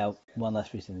 Yeah, one less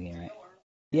preseason game, right?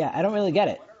 Yeah, I don't really get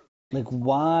it. Like,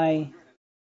 why?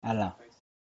 I don't know.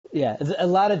 Yeah, it's a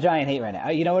lot of Giant hate right now.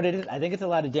 You know what it is? I think it's a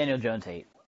lot of Daniel Jones hate.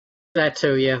 That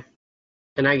too, yeah.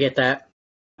 And I get that.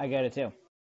 I get it too.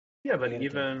 Yeah, but Yeah,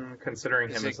 even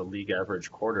considering Is him it- as a league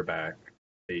average quarterback,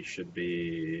 they should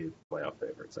be playoff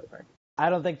favorites, I think. I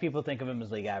don't think people think of him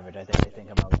as league average. I think they think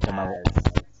of him as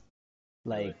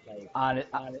like on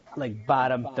like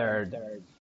bottom third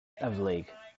of the league.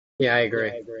 Yeah, I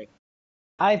agree.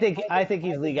 I think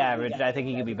he's league average. I think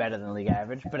he could be better than league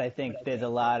average, but I think there's a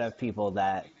lot of people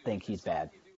that think he's bad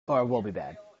or will be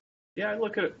bad. Yeah, I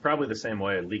look at it probably the same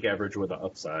way. League average with an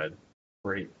upside.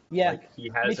 Great. Yeah, Like, he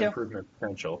me has too. improvement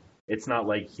potential. It's not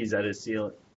like he's at his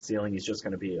ceiling. He's just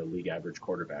going to be a league average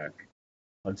quarterback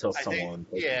until someone.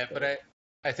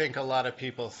 I think a lot of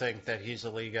people think that he's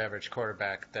a league average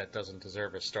quarterback that doesn't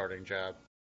deserve a starting job.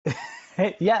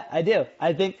 Yeah, I do.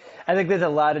 I think there's a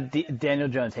lot of Daniel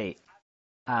Jones hate.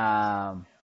 But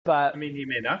I mean, he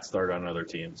may not start on other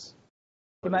teams.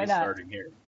 He But might he's not. starting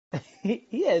here. he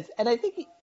is, and I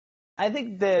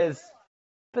think there's,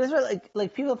 but there's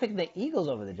like people picking the Eagles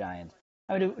over the Giants.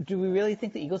 I mean, do we really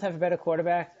think the Eagles have a better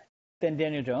quarterback than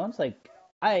Daniel Jones? Like,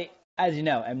 as you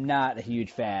know, am not a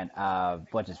huge fan of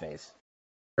what's his face.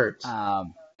 Hurts.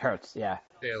 Hurts, yeah.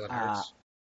 Jalen Hurts.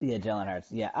 Yeah, Jalen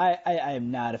Hurts. Yeah, I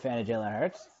am not a fan of Jalen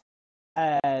Hurts.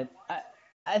 And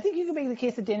I think you can make the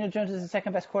case that Daniel Jones is the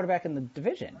second best quarterback in the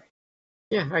division.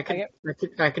 Yeah, I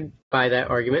could buy that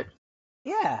argument.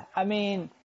 Yeah, I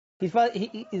mean, he's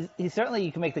probably he's certainly,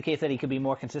 you can make the case that he could be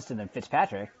more consistent than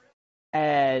Fitzpatrick.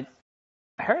 And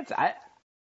Hurts, I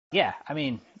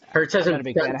mean, Hurts I'm not a hasn't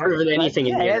big fan of Hurts, proven but anything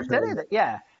in yeah, years.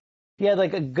 yeah. He had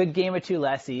like a good game or two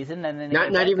last season, and then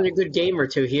Not even a good game or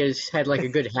two. He has had like a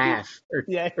good half.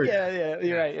 Yeah.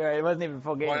 You're right. It wasn't even a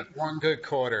full game. One good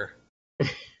quarter.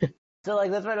 So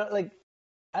like that's why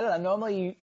I don't know.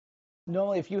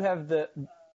 Normally if you have the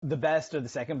best or the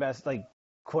second best like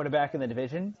quarterback in the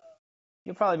division,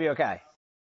 you'll probably be okay.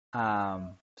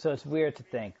 So it's weird to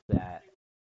think that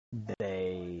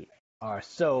they are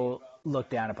so looked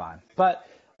down upon, but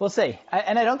we'll see.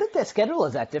 And I don't think their schedule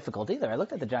is that difficult either. I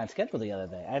looked at the Giants' schedule the other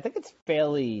day. I think it's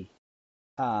fairly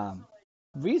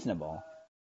reasonable.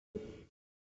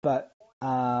 But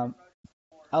I'll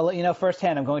let you know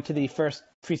firsthand. I'm going to the first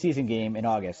preseason game in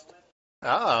August.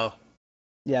 Uh-oh.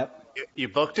 Yep. You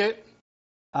booked it?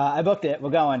 I booked it. We're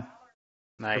going. I'm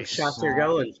Nice. shocked you're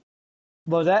going.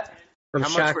 What was that? I'm How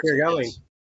much shocked were you're going. tickets?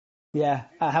 Yeah.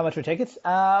 How much were tickets?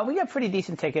 We got pretty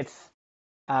decent tickets.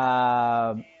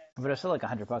 But it's still like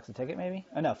 $100 a ticket, maybe.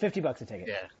 Oh no, $50 a ticket.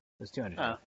 Yeah. It was 200.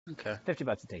 Oh, okay.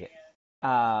 $50 a ticket.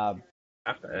 Not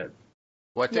bad.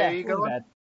 What day Yeah, are you it wasn't going? bad.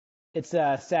 It's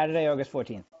Saturday, August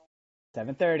 14th,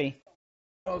 7:30.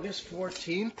 August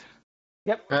 14th?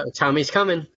 Tommy's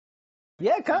coming.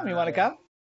 Yeah, come. You want to come?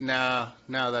 No,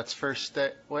 that's first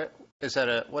day. What is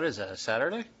that? What is that? A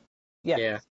Saturday?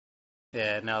 Yeah.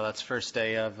 Yeah, no, that's first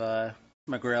day of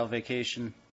McGrail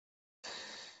vacation.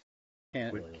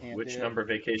 Can't Which do it. number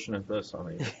vacation is this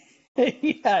on?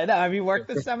 Yeah. No, have you worked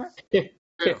this summer?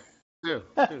 Two.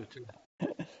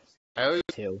 I always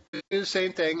 2. do the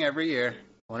same thing every year.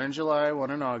 One in July,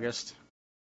 one in August.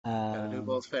 Gotta do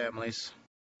both families.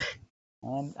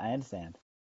 I understand.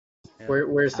 Yeah.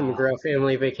 Where's the McGraw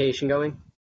family vacation going?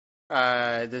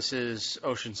 This is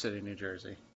Ocean City, New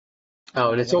Jersey.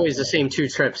 Oh, and it's always the same 2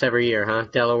 trips every year, huh?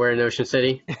 Delaware and Ocean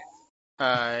City.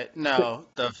 No,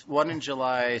 the one in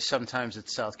July, sometimes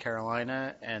it's South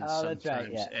Carolina, and Oh, that's right,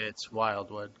 sometimes yeah. it's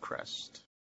Wildwood Crest.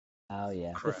 Oh yeah,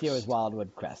 this Crest. year was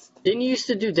Wildwood Crest. Didn't you used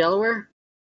to do Delaware?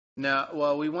 No,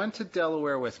 well, we went to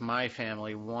Delaware with my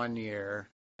family one year,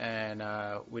 and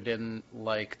we didn't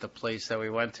like the place that we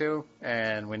went to,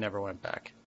 and we never went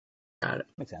back. Got it.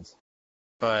 Makes sense.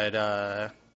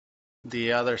 But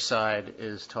the other side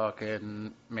is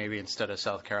talking maybe instead of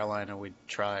South Carolina, we'd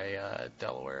try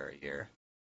Delaware a year.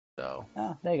 So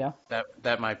Oh, there you go.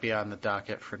 that might be on the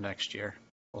docket for next year.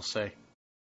 We'll see.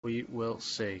 We will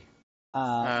see.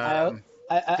 I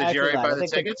Did you already buy I the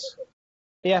think tickets?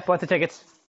 Yeah, bought the tickets.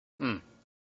 Hmm.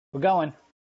 We're going.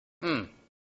 Hmm.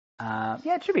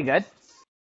 Yeah, it should be good.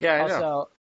 Yeah, I know. Also,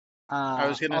 I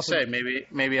was gonna also- say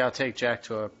maybe I'll take Jack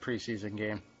to a preseason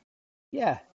game.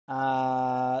 Yeah.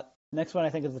 Next one I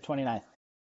think is the 29th.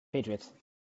 Patriots.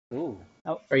 Ooh.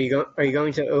 Are you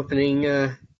going to the opening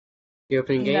game?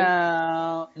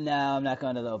 No, I'm not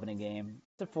going to the opening game.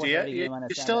 It's a Do you, 4:30 game on a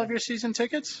you still Saturday. have your season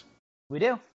tickets? We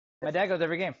do. My dad goes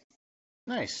every game.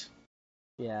 Nice.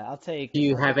 Yeah, I'll take. Do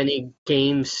you have any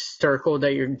games circled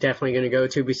that you're definitely going to go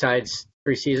to besides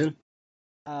preseason?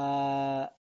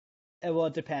 Well,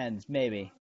 it depends.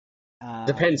 Maybe.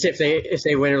 Depends if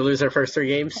they win or lose their first 3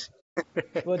 games.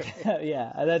 Well,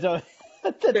 yeah, that's always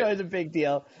a big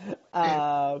deal.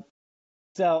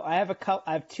 So I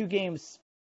have 2 games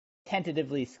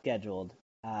tentatively scheduled.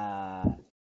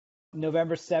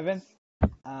 November 7th,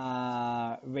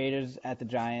 Raiders at the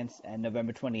Giants, and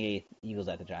November 28th, Eagles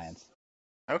at the Giants.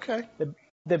 Okay.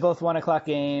 They're both 1:00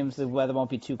 games. The weather won't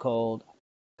be too cold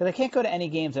because I can't go to any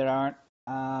games that aren't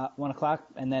 1:00,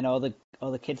 and then all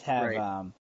the kids have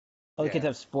Right. all the kids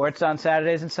have sports on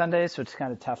Saturdays and Sundays, so it's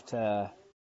kind of tough to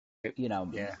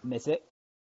Yeah. miss it.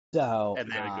 So And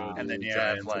then, and then you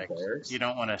Giants have and Bears. you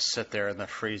don't want to sit there in the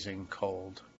freezing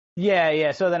cold.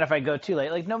 yeah. So then if I go too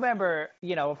late, like November,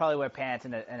 we'll probably wear pants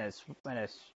and a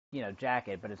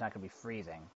jacket, but it's not gonna be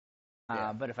freezing.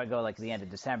 Yeah. But if I go like the end of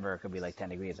December, it could be like 10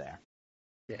 degrees there.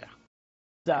 Yeah.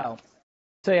 So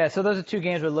those are 2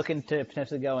 games we're looking to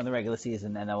potentially go in the regular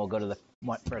season, and then we'll go to the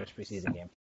first preseason game.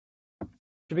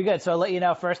 Should be good. So I'll let you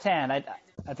know firsthand. I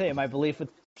tell you my belief with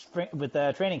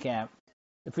training camp,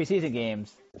 the preseason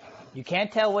games. You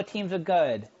can't tell what teams are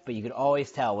good, but you can always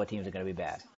tell what teams are going to be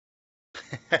bad.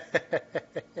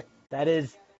 That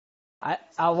is,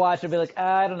 I'll watch and be like,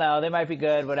 I don't know, they might be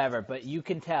good, whatever. But you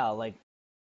can tell, like,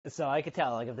 so I could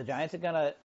tell, like, if the Giants if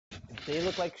they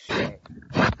look like shit,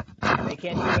 and they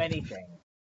can't do anything,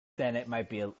 then it might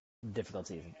be a difficult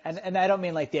season. And I don't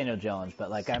mean like Daniel Jones, but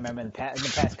like I remember in the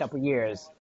past couple of years,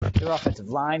 their offensive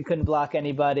line couldn't block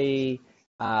anybody.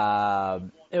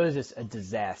 It was just a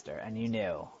disaster, and you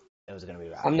knew it was going to be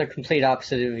rough. I'm the complete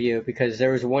opposite of you because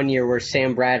there was one year where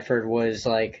Sam Bradford was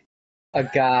like a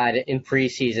god in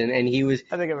preseason, and he was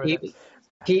I think I remember that.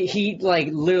 he like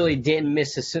literally didn't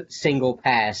miss a single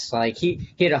pass. Like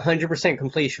he had 100%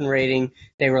 completion rating.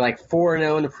 They were like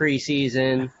 4-0 in the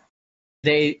preseason.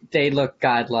 They looked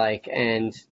godlike,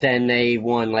 and then they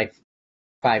won like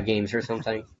 5 games or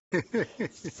something.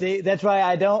 See, that's why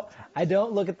I don't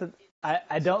look at the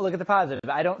I don't look at the positive.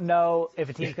 I don't know if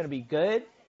a team's going to be good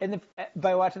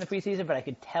by watching the preseason, but I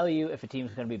can tell you if a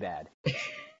team's going to be bad.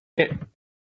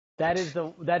 That's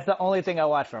the only thing I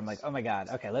watch for. I'm like, oh my god,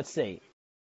 okay, let's see.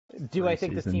 Do I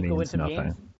think this team could win some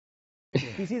games?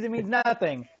 Preseason means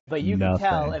nothing, but you can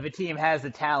tell if a team has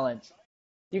the talent.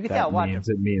 You can tell. Watch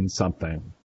It means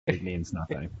something. It means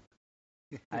nothing.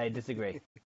 I disagree.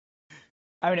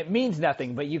 I mean, it means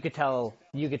nothing, but you could tell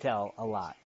a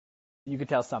lot. You could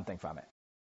tell something from it.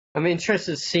 I'm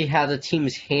interested to see how the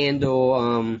teams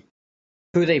handle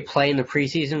who they play in the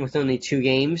preseason with only 2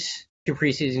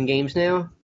 preseason games now.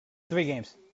 3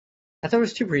 games. I thought it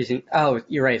was 2 preseason. Oh,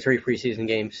 you're right, 3 preseason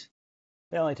games.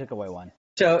 They only took away 1.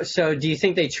 So do you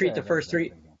think they treat the first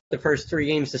 3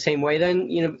 games the same way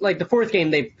then? Like the 4th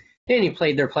game they only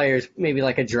played their players maybe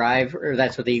like a drive, or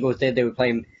that's what the Eagles did. They would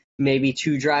play maybe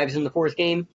 2 drives in the 4th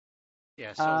game.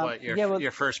 Yeah. So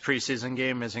your first preseason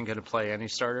game isn't going to play any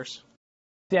starters?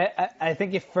 Yeah, I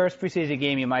think your first preseason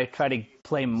game you might try to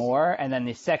play more, and then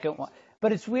the second one.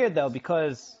 But it's weird though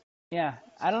because I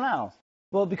don't know.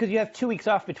 Well, because you have 2 weeks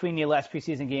off between your last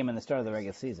preseason game and the start of the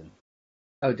regular season.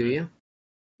 Oh, do you?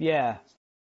 Yeah.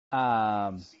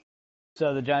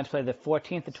 So the Giants play the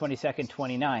 14th, the 22nd,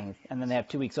 29th, and then they have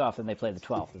 2 weeks off, and they play the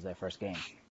 12th as their first game.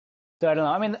 So I don't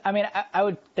know. I mean, I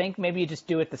would think maybe you just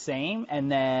do it the same,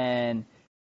 and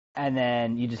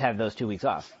then you just have those 2 weeks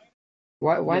off.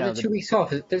 Why the 2 weeks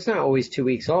off? There's not always 2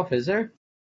 weeks off, is there?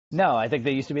 No, I think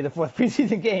they used to be the 4th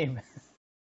preseason game.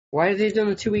 Why are they doing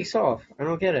the 2 weeks off? I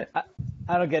don't get it.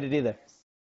 I don't get it either.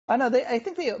 I know I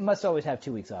think they must always have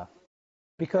 2 weeks off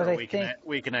because Or I a week think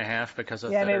week and a half because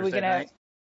of yeah, maybe we Thursday can have night.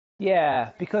 yeah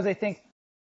because I think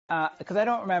because I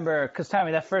don't remember because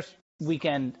Tommy that first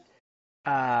weekend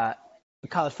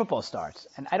college football starts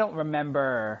and I don't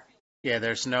remember Yeah,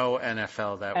 there's no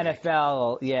NFL that week.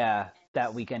 NFL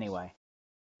that week anyway.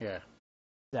 Yeah.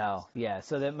 So yeah,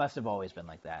 so that must have always been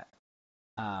like that.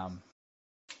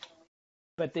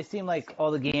 But they seem like all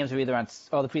the games are either on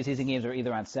all the preseason games are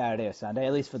either on Saturday or Sunday,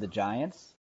 at least for the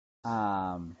Giants.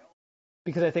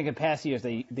 Because I think in past years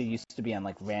they used to be on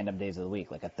like random days of the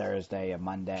week, like a Thursday, a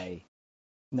Monday.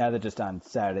 Now they're just on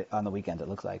Saturday on the weekends. It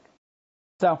looks like.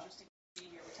 So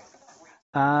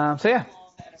yeah,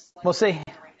 we'll see.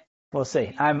 We'll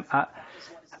see.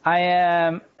 I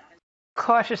am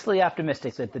cautiously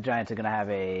optimistic that the Giants are going to have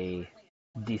a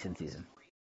decent season.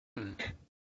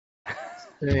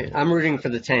 I'm rooting for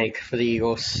the tank for the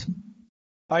Eagles.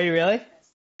 Are you really?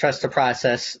 Trust the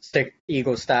process. Stick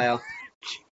Eagles style.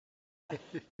 I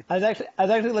was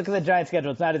actually looking at the Giants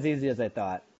schedule. It's not as easy as I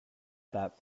thought.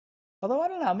 But although I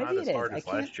don't know, maybe Not as it is. hard as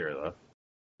last year, though.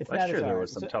 It's Last not year as there hard.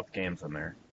 was some tough games in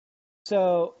there.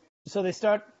 So they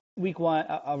start week one.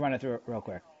 I'll run it through real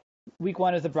quick. Week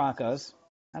one is the Broncos.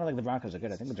 I don't think the Broncos are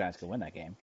good. I think the Giants could win that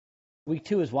game. Week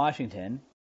two is Washington.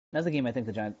 That's the game I think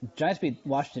the Giants beat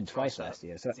Washington twice last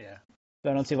year. So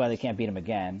I don't see why they can't beat them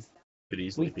again. Could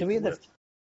easily Week beat three the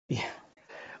yeah.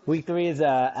 Week three is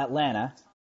Atlanta.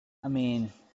 I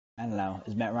mean, I don't know.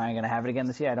 Is Matt Ryan going to have it again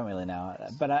this year? I don't really know.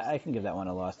 But I can give that one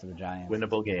a loss to the Giants.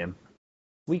 winnable game.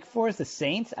 Week four is the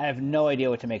Saints. I have no idea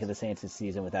what to make of the Saints this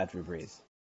season without Drew Brees.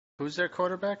 Who's their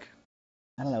quarterback?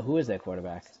 I don't know. Who is their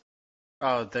quarterback?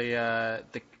 Oh, the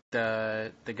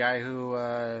guy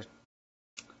who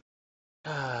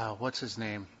what's his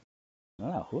name? I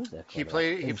don't know. Who is that He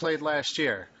played last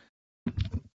year.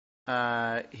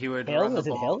 He would Hill? run the Is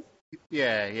it ball. Hill?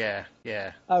 Yeah.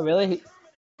 Oh, really?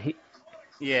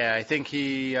 Yeah, I think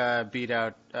he beat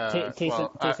out.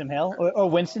 Taysom Hill or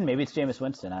Winston? Maybe it's Jameis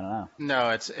Winston. I don't know. No,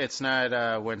 it's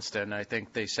not Winston. I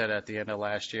think they said at the end of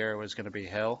last year it was going to be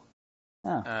Hill.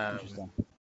 Oh, interesting.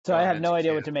 So I have no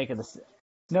idea what to make of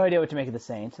the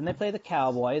Saints, and they play the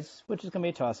Cowboys, which is going to be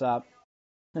a toss-up.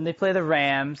 Then they play the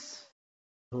Rams,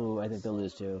 who I think they'll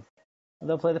lose to.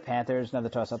 They'll play the Panthers, another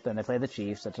toss-up. Then they play the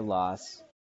Chiefs, that's a loss.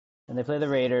 Then they play the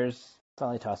Raiders,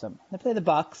 probably a toss-up. They play the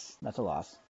Bucks, that's a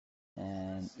loss.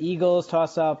 And Eagles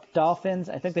toss-up. Dolphins,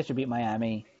 I think they should beat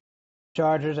Miami.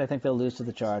 Chargers, I think they'll lose to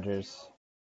the Chargers.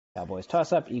 Cowboys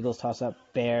toss-up. Eagles toss-up.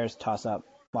 Bears toss-up.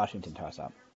 Washington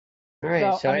toss-up. All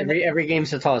right, so I mean, every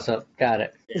game's a toss-up. Got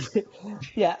it.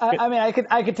 Yeah, I mean,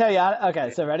 I could tell you. Okay,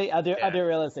 so ready? I'll do it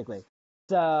realistically.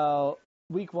 So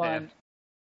week one, Dan.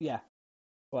 yeah.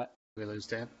 What? We lose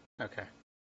Dan. Okay.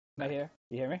 Am I here?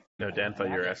 You hear me? No, Dan thought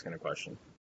you were asking a question.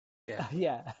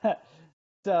 Yeah.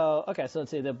 So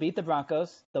let's see. They'll beat the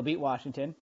Broncos. They'll beat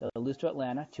Washington. They'll lose to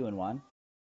Atlanta, 2-1.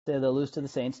 They'll lose to the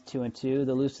Saints, 2-2.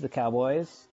 They'll lose to the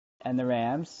Cowboys and the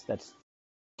Rams. That's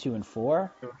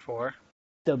 2-4. 2-4.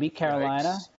 They'll beat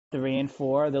Carolina,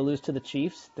 3-4. They'll lose to the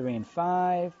Chiefs,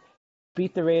 3-5.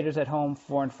 Beat the Raiders at home,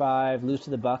 4-5. Lose to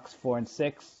the Bucks,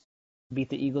 4-6. Beat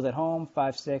the Eagles at home,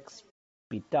 5-6.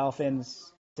 Beat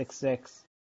Dolphins, 6-6.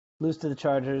 Lose to the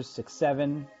Chargers,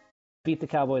 6-7. Beat the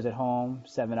Cowboys at home,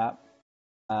 7-up.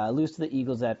 Lose to the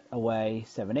Eagles at away,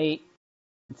 7-8.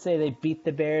 Let's say they beat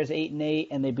the Bears 8-8,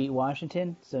 and they beat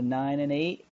Washington, so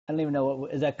 9-8. I don't even know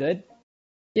what is that good?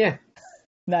 Yeah,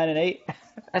 9-8.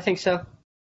 I think so.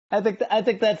 I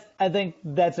think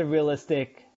that's a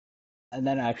realistic, and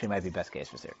then actually might be best case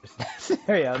for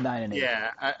scenario 9-8.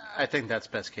 Yeah, I think that's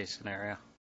best case scenario.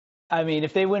 I mean,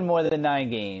 if they win more than 9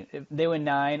 games, if they win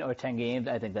 9 or 10 games,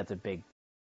 I think that's a big.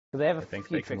 Because they have a I think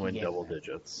few they can tricky win games. double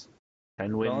digits.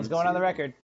 10 wins. Roland's going on the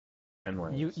record. 10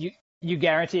 wins. You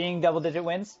guaranteeing double-digit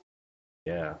wins?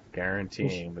 Yeah,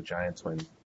 guaranteeing the Giants win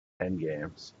 10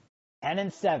 games.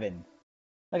 10-7.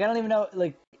 Like I don't even know.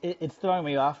 Like it's throwing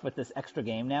me off with this extra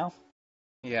game now.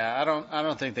 Yeah, I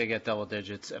don't think they get double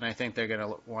digits, and I think they're going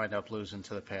to wind up losing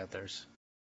to the Panthers.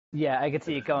 Yeah, I could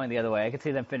see it going the other way. I could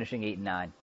see them finishing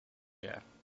 8-9. Yeah.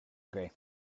 Agree.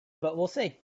 But we'll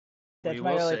see. That's We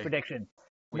my will early see. prediction.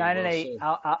 We 9-8. will see.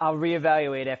 I'll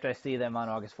reevaluate after I see them on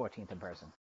August 14th in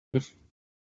person.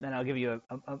 Then I'll give you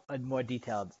a more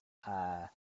detailed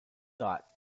thought.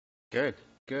 Good.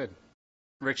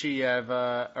 Richie, you have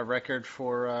a record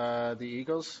for the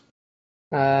Eagles?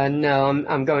 No,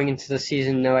 I'm going into the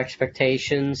season no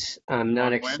expectations. I'm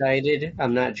not One win? excited.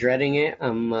 I'm not dreading it.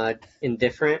 I'm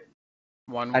indifferent.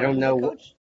 One I don't win? know.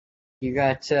 Coach? You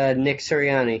got Nick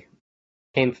Sirianni.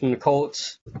 Came from the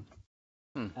Colts.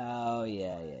 Oh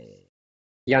yeah.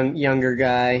 younger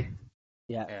guy,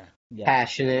 Yeah, Yeah. yeah,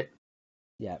 passionate.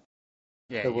 yeah.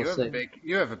 Yeah, So we'll see.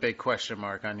 you have a big question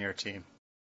mark on your team.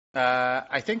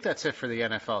 I think that's it for the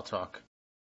NFL talk.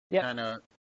 Yep. Kind of,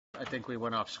 I think we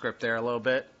went off script there a little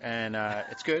bit, and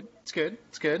it's good. It's good.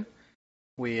 It's good.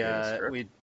 We Yes, sir.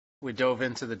 we dove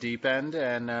into the deep end,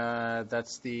 and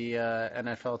that's the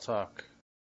NFL talk.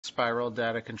 Spiraled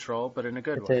out of control, but in a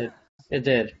good It way. did. It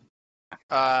did.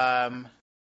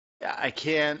 I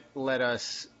can't let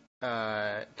us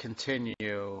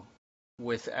continue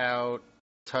without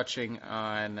touching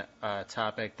on a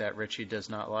topic that Richie does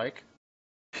not like.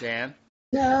 Dan,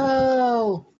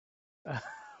 No.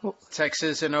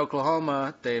 Texas and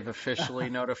Oklahoma, they've officially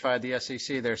notified the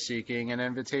SEC they're seeking an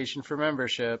invitation for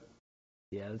membership.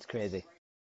 Yeah, that's crazy.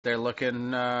 They're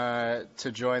looking to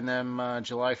join them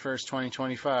July 1st,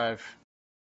 2025.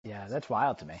 Yeah, that's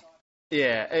wild to me.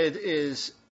 Yeah, it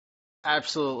is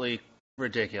absolutely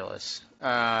ridiculous.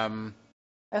 I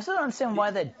also don't understand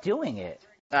why they're doing it.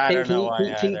 I don't know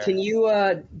why Can either.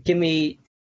 you give me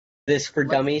this for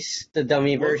dummies, the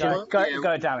dummy version?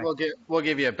 Go, Tommy. We'll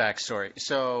give you a backstory.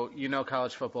 So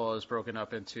college football is broken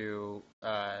up into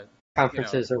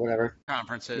Conferences or whatever.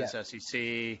 conferences: Yeah.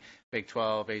 SEC, Big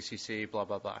 12, ACC, blah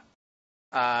blah blah.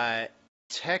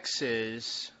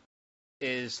 Texas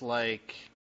is like,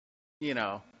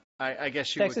 I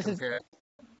guess you Texas would is- compare.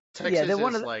 Yeah, Texas they're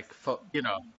one is of the- like,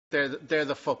 they're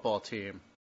the football team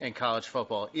in college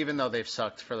football, even though they've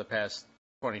sucked for the past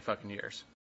 20 fucking years.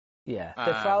 Yeah,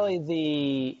 they're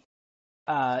probably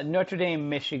the Notre Dame,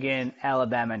 Michigan,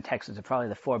 Alabama, and Texas are probably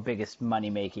the four biggest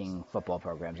money-making football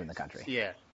programs in the country.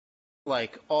 Yeah.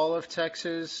 Like all of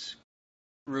Texas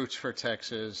roots for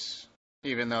Texas,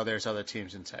 even though there's other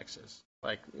teams in Texas.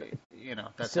 Like,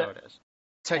 that's So- how it is.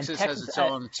 Texas has Texas- its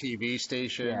own TV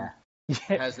station, Yeah.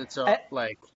 has its own,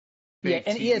 big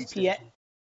and TV ESPN, station.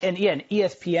 an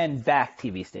ESPN-backed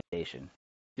TV station.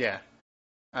 Yeah.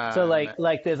 So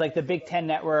like there's like the Big Ten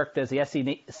network, there's the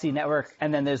SEC network,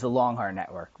 and then there's the Longhorn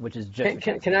network, which is just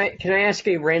Can I ask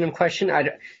a random question? I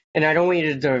don't want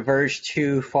you to diverge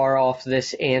too far off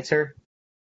this answer.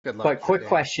 Good luck. But quick Dan.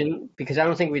 question, because I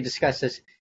don't think we discussed this.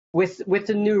 With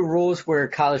the new rules where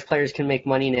college players can make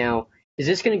money now, is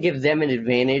this going to give them an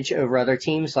advantage over other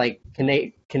teams? Like, can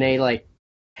they like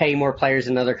pay more players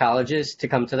in other colleges to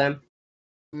come to them?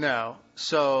 No.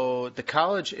 So the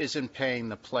college isn't paying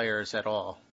the players at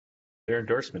all. They're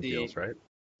endorsement The- deals, right?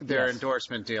 They're Yes.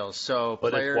 endorsement deals. So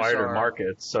But players it's wider are,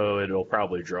 markets, so it'll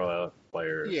probably draw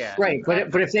players. Yeah. Right, but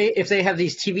if they have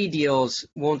these TV deals,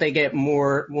 won't they get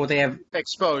more? Won't they have?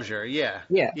 exposure. Yeah.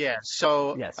 Yeah. Yeah.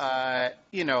 So, Yes. on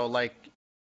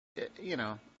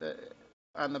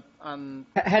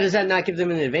How does that not give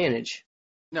them an advantage?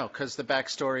 no, because the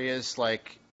backstory is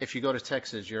like if you go to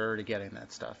Texas, you're already getting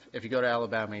that stuff. If you go to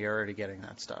Alabama, you're already getting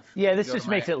that stuff. Yeah, this You go just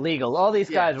to makes Miami- it legal. All these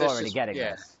Yeah, guys were this already is- getting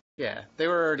yeah. this. Yeah, they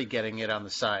were already getting it on the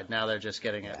side. Now they're just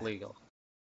getting it legal.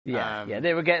 Yeah, Um, yeah,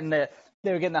 they were getting the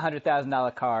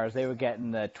 $100,000 cars. They were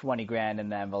getting the 20 grand in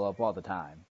the envelope all the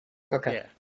time. Okay. Yeah.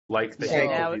 Like the So-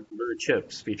 Now- blue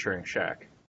chips featuring Shaq.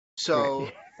 So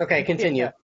Okay. Continue.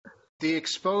 Yeah. the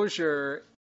exposure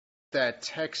that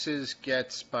Texas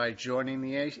gets by joining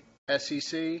the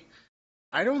SEC,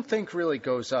 I don't think really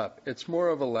goes up. It's more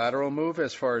of a lateral move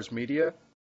as far as media,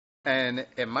 and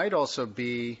it might also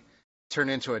turn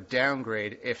into a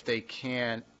downgrade if they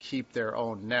can't keep their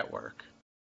own network.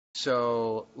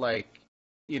 So,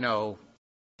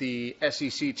 the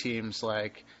SEC teams,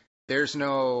 there's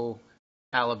no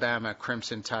Alabama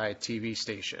Crimson Tide TV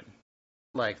station.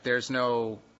 Like, there's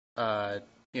no,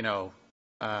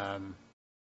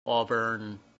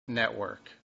 Auburn network.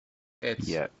 It's,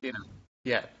 Yet.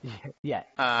 yeah. Yeah,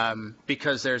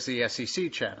 Because there's the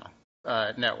SEC channel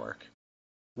network,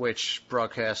 which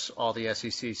broadcasts all the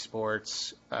SEC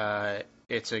sports.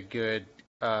 It's a good,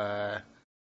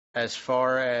 as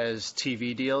far as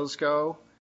TV deals go,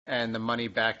 and the money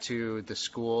back to the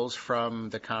schools from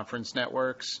the conference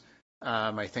networks.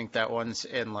 I think that one's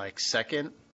in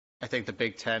second. I think the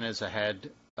Big Ten is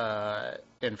ahead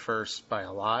in first by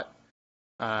a lot.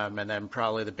 And then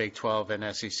probably the Big 12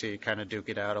 and SEC kind of duke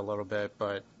it out a little bit,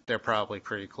 but they're probably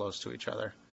pretty close to each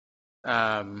other.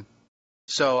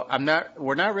 So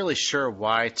we're not really sure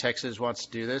why Texas wants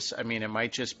to do this. I mean, it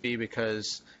might just be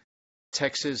because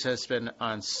Texas has been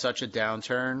on such a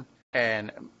downturn,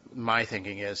 and my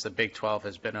thinking is the Big 12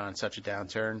 has been on such a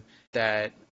downturn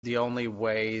that the only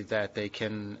way that they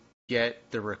can get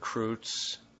the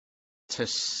recruits to,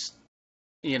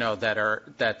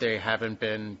 that they haven't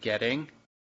been getting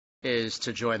is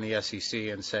to join the SEC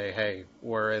and say, hey,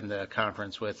 we're in the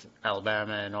conference with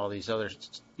Alabama and all these other,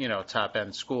 top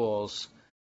end schools.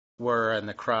 were in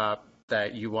the crop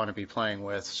that you want to be playing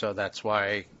with. So that's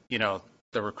why,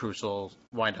 the recruits will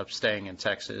wind up staying in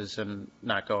Texas and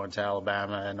not going to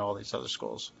Alabama and all these other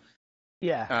schools.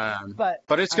 Yeah,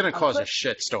 But it's going to cause flip, a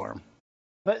shitstorm.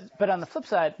 but on the flip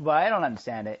side, why I don't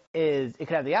understand it is it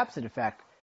could have the opposite effect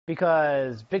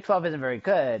because Big 12 isn't very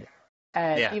good,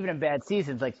 and Yeah. even in bad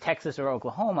seasons like Texas or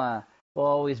Oklahoma will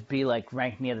always be like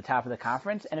ranked near the top of the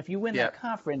conference, and if you win that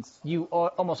conference, you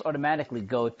almost automatically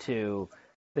go to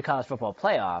the college football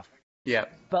playoff. Yeah.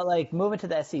 But like moving to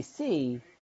the SEC,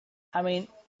 I mean,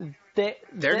 they're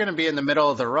going to be in the middle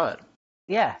of the rut.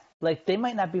 Yeah, like they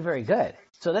might not be very good.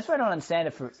 So that's why I don't understand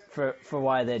it for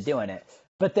why they're doing it.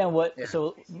 But then what? Yeah.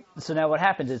 So now what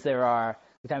happens is there are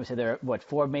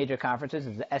four major conferences?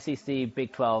 It's the SEC,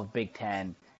 Big 12, Big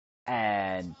 10,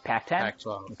 and Pac-10.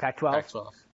 Pac-12. Pac-12.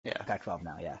 Pac-12. Yeah. Pac-12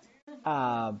 now,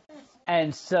 yeah.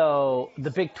 And so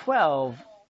the Big 12,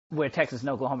 where Texas and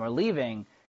Oklahoma are leaving,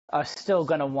 are still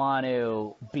going to want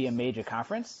to be a major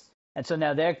conference. And so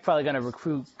now they're probably going to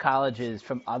recruit colleges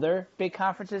from other big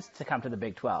conferences to come to the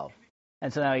Big 12.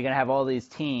 And so now you're going to have all these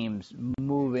teams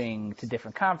moving to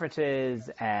different conferences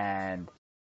and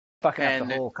fucking up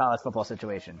the whole college football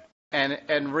situation.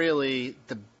 And really,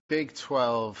 the Big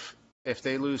 12, if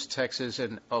they lose Texas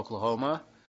and Oklahoma,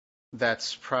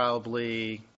 that's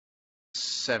probably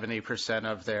 70%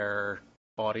 of their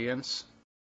audience.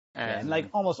 And like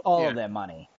almost all of their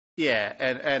money. Yeah,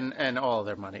 and all of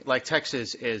their money. Like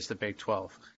Texas is the Big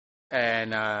 12.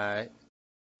 And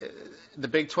the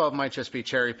Big 12 might just be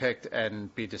cherry picked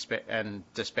and be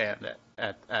disbanded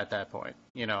at that point.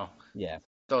 Yeah.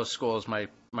 Those schools might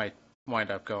wind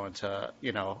up going to,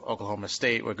 Oklahoma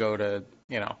State would go to,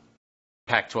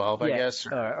 Pac-12, I guess,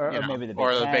 or maybe the Big 10.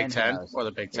 Or the Big 10, or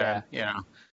the Big 10, Yeah.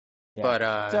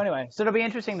 But so anyway, so it'll be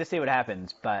interesting to see what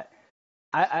happens, but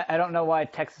I don't know why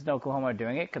Texas and Oklahoma are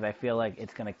doing it because I feel like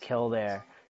it's going to kill their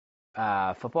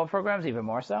football programs even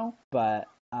more so. But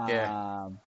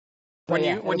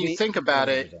when you think about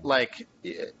it, like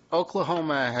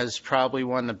Oklahoma has probably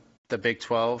won the Big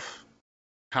 12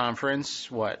 conference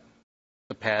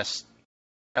the past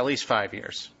at least 5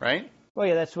 years, right? Well,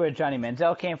 yeah, that's where Johnny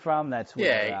Manziel came from. That's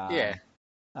where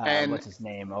and what's his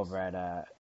name over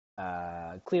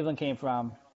at Cleveland came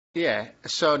from. Yeah,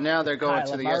 so now they're going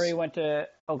to the Murray went to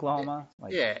Oklahoma.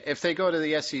 If they go to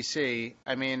the SEC,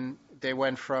 I mean, they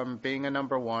went from being a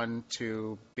number 1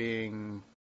 to being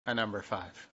a number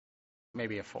 5,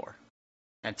 maybe a 4,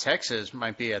 and Texas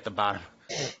might be at the bottom.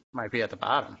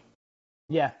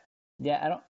 Yeah, I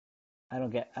don't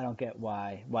get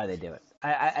why they do it.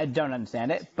 I don't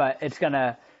understand it, but it's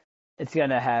gonna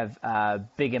have a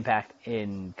big impact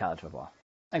in college football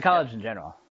and college in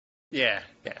general. Yeah.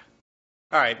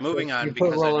 All right, moving on. You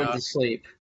put Roland to sleep.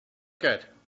 Good.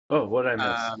 Oh, what did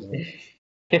I miss?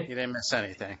 You didn't miss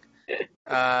anything.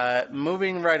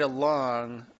 Moving right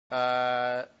along,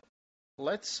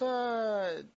 let's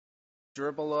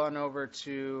dribble on over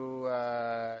to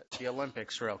the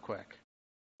Olympics real quick.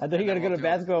 I thought you were going to go to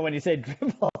basketball when you said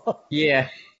dribble. Yeah.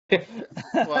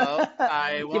 Well,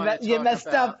 you messed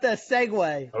up the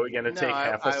segue. Are we going to take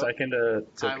half a second to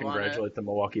congratulate the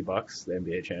Milwaukee Bucks, the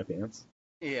NBA champions?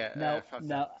 Yeah.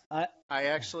 No. I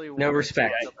actually no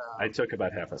respect. I took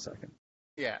about half a second.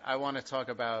 Yeah, I want to talk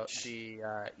about the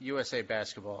USA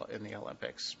basketball in the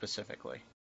Olympics specifically.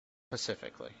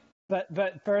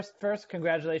 But first,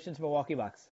 congratulations, Milwaukee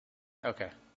Bucks. Okay.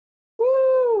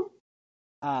 Woo!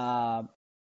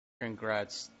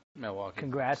 Congrats, Milwaukee.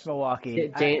 Congrats,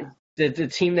 Milwaukee. The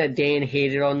team that Dan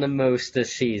hated on the most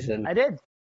this season. I did.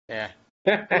 Yeah.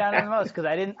 Hated on the most because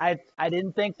I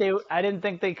didn't think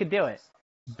they could do it.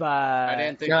 But I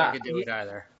didn't think they could do it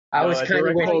either. I was kind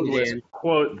of with you, Dan.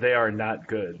 Quote, they are not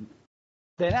good.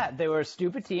 They're not. They were a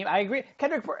stupid team. I agree.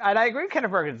 Kendrick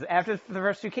Perkins, after the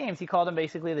first 2 games, he called them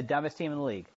basically the dumbest team in the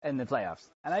league in the playoffs.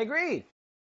 And I agree.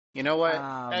 You know what?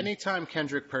 Anytime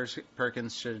Kendrick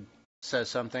Perkins says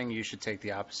something, you should take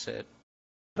the opposite.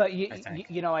 But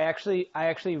I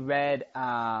actually read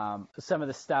some of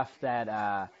the stuff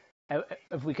that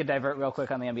if we could divert real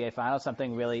quick on the NBA Finals,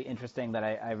 something really interesting that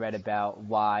I read about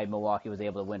why Milwaukee was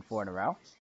able to win 4 in a row.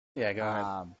 Yeah, go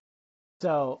ahead.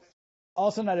 So,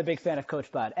 also not a big fan of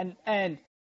Coach Bud. And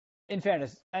in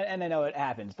fairness, and I know it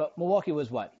happens, but Milwaukee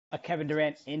was a Kevin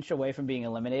Durant inch away from being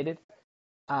eliminated.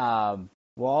 We're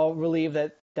all relieved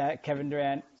that Kevin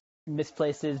Durant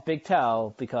misplaced his big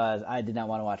toe because I did not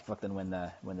want to watch Brooklyn win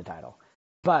the title.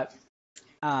 But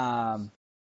no,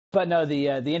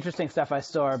 the interesting stuff I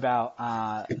saw about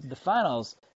the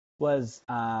finals was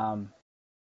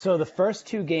so the first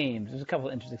 2 games. There's a couple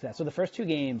of interesting stats. So the first 2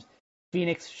 games,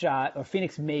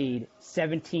 Phoenix made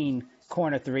 17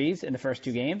 corner threes in the first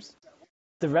 2 games.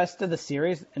 The rest of the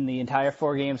series in the entire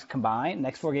 4 games combined,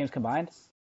 next 4 games combined,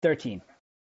 13.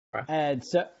 Wow. And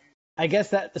so I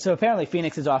guess so apparently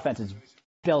Phoenix's offense is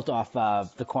built off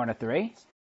of the corner 3.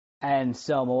 And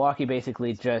so Milwaukee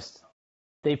basically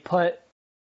they put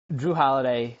Drew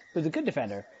Holiday, who's a good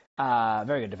defender,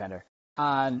 very good defender,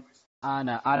 on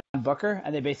Booker,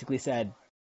 and they basically said,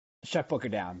 shut Booker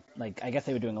down. Like, I guess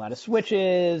they were doing a lot of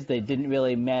switches. They didn't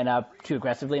really man up too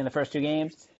aggressively in the first 2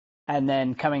 games. And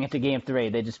then coming into game 3,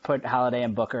 they just put Holiday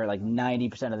and Booker like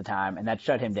 90% of the time, and that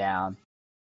shut him down.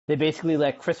 They basically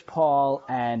let Chris Paul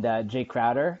and Jay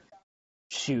Crowder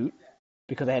shoot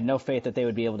because they had no faith that they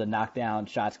would be able to knock down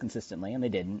shots consistently, and they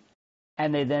didn't.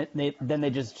 And they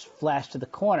just flashed to the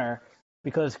corner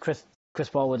because Chris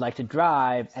Paul would like to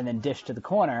drive and then dish to the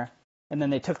corner. And then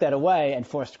they took that away and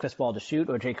forced Chris Paul to shoot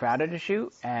or Jay Crowder to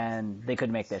shoot, and they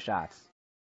couldn't make their shots.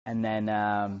 And then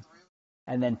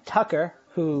Tucker,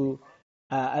 who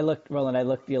I looked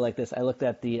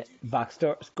at the box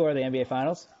score of the NBA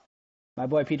Finals. My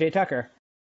boy PJ Tucker,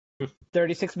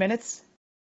 36 minutes,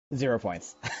 0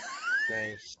 points.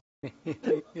 Nice.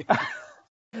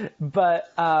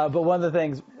 But one of the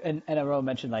things, and everyone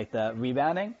mentioned like the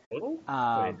rebounding. Total?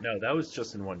 Wait, no, that was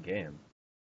just in one game.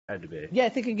 Had to be. Yeah, I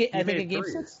think in game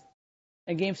threes. 6.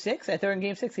 In game 6, I thought in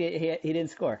game 6 he didn't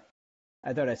score.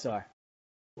 I thought I saw.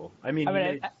 Cool. I mean, he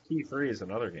made key threes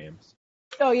in other games.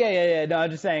 Oh yeah. No,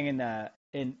 I'm just saying in that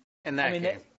game. In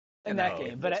that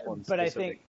game, but I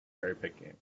think very pick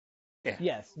game. Yeah.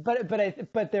 Yes,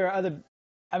 but there are other.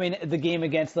 I mean, the game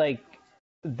against like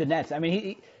the Nets. I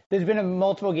mean, there's been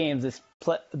multiple games this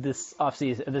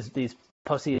offseason, these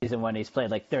postseason when he's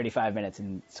played like 35 minutes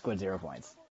and scored 0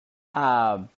 points.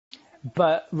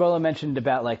 But Roland mentioned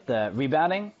about like the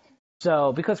rebounding.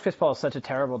 So because Chris Paul is such a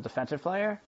terrible defensive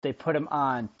player, they put him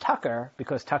on Tucker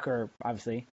because Tucker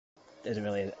obviously isn't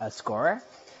really a scorer.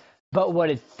 But what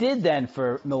it did then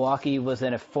for Milwaukee was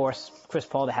then it forced Chris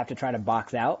Paul to have to try to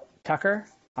box out Tucker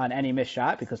on any missed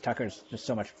shot because Tucker's just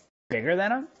so much bigger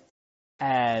than him.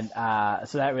 And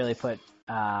so that really put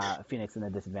Phoenix in a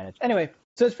disadvantage. Anyway,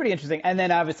 so it's pretty interesting. And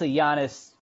then obviously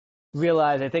Giannis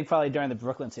realized, I think probably during the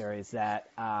Brooklyn series, that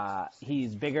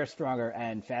he's bigger, stronger,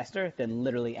 and faster than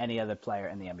literally any other player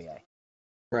in the NBA.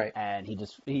 Right. And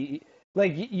it's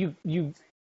like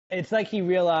he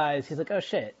realized, he's like, oh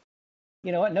shit,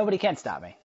 you know what? Nobody can stop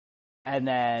me. And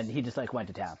then he just like went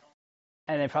to town.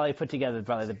 And they probably put together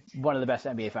one of the best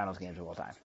NBA Finals games of all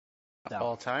time. So,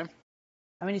 All time?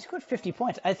 I mean, he scored 50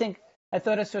 points. I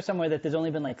thought I saw somewhere that there's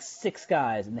only been like 6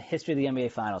 guys in the history of the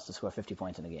NBA Finals to score 50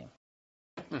 points in a game.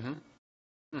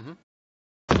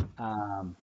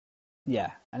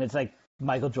 Yeah, and it's like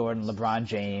Michael Jordan, LeBron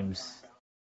James,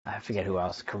 I forget who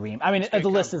else, Kareem. I mean, the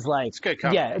list is like,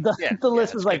 the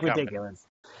list is like ridiculous.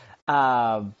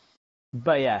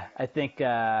 But yeah, I think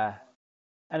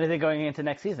going into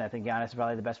next season, I think Giannis is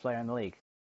probably the best player in the league.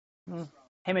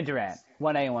 Him and Durant,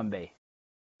 1A and 1B.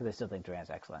 Because I still think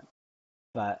Durant's excellent.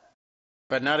 But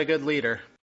not a good leader.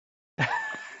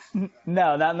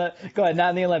 No, not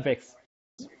in the Olympics.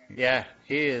 Yeah,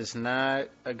 he is not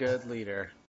a good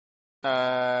leader.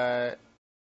 I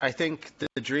think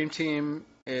the Dream Team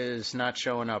is not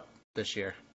showing up this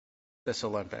year, this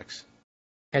Olympics.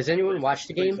 Has anyone watched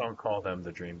the Please game? don't call them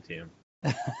the Dream Team.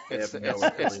 It's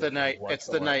the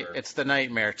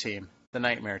Nightmare Team. The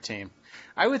Nightmare Team.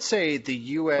 I would say the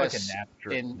U.S.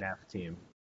 Like a nap team.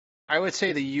 I would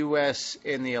say the U.S.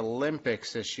 in the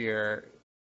Olympics this year.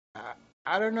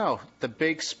 I don't know. The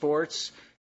big sports,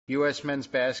 U.S. men's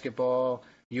basketball,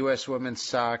 U.S. women's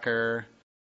soccer.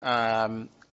 The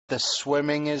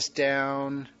swimming is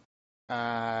down.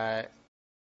 I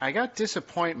got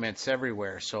disappointments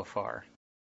everywhere so far.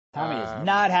 Tommy is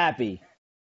not happy.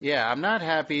 Yeah, I'm not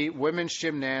happy. Women's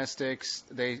gymnastics,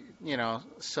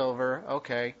 silver,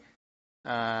 okay.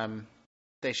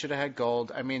 They should have had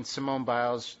gold. I mean, Simone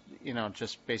Biles,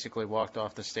 just basically walked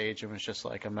off the stage and was just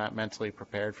like, I'm not mentally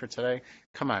prepared for today.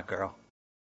 Come on, girl.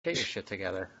 Get your shit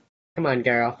together. Come on,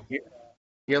 girl.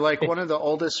 You're like one of the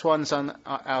oldest ones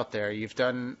out there. You've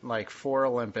done like 4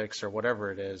 Olympics or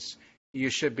whatever it is. You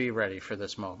should be ready for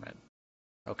this moment.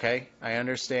 Okay? I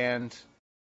understand,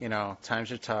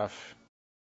 times are tough.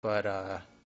 But,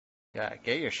 yeah,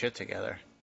 get your shit together.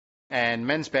 And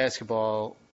men's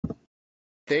basketball,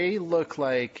 they look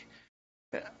like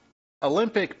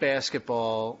Olympic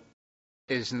basketball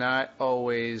is not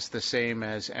always the same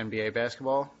as NBA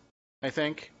basketball, I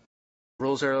think.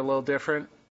 Rules are a little different.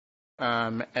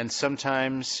 And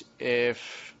sometimes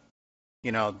if,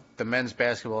 the men's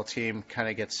basketball team kind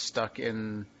of gets stuck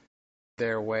in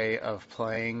their way of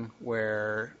playing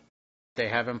where they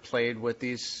haven't played with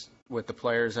these with the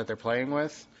players that they're playing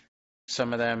with.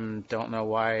 Some of them don't know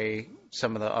why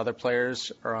some of the other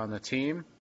players are on the team.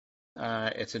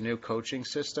 It's a new coaching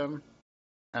system,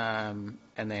 and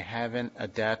they haven't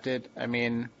adapted. I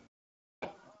mean,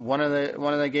 one of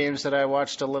the games that I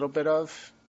watched a little bit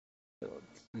of,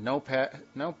 no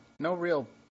real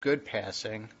good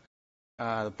passing.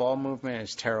 The ball movement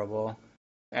is terrible,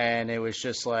 and it was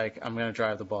just like, I'm going to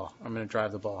drive the ball. I'm going to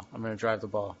drive the ball. I'm going to drive the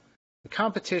ball. The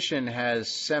competition has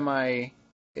semi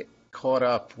caught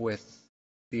up with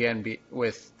the NBA,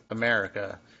 with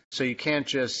America, so you can't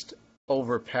just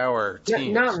overpower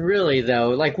teams. Not really,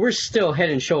 though. Like, we're still head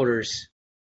and shoulders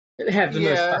have the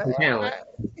most fucking talent.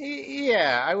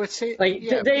 I would say. Like,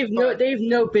 they've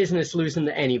no business losing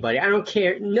to anybody. I don't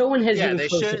care. No one has even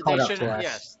close to caught up to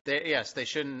us. They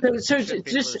shouldn't. So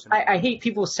just, I hate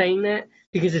people saying that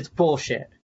because it's bullshit.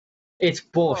 It's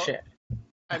bullshit. Well,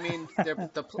 I mean,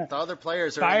 the other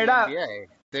players are Fired in the up. NBA.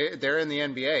 They're in the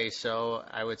NBA, so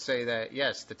I would say that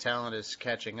yes, the talent is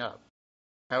catching up.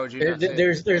 How would you? Not say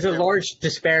there's a large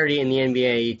disparity in the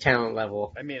NBA talent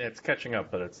level. I mean, it's catching up,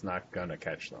 but it's not gonna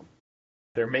catch them.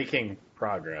 They're making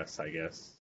progress, I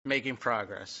guess. Making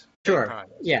progress. Sure.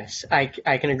 Yes, I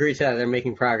can agree to that. They're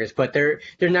making progress, but they're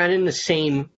not in the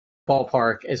same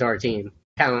ballpark as our team,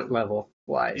 talent level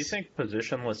wise. Do you think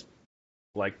positionless,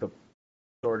 like the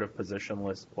sort of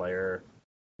positionless player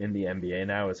in the NBA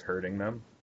now, is hurting them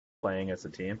playing as a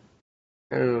team?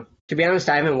 I don't know. To be honest,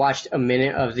 I haven't watched a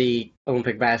minute of the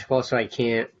Olympic basketball, so I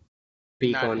can't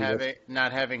speak on this.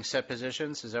 Not having set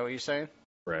positions. Is that what you're saying?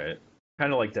 Right.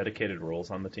 Kind of like dedicated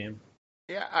roles on the team.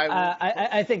 Yeah,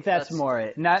 I think that's more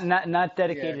it. Not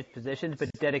dedicated positions, but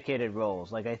dedicated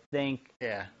roles. Like, I think.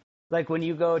 Yeah. Like when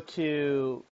you go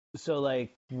to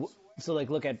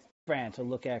look at France or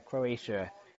look at Croatia.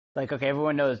 Like, okay,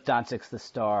 everyone knows Doncic's the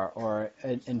star, or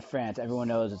in France, everyone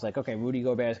knows it's like, okay, Rudy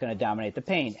Gobert is going to dominate the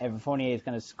paint, Evan Fournier is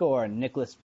going to score, and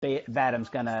Nicholas Batum's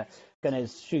gonna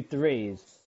shoot threes.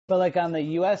 But like on the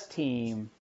U.S.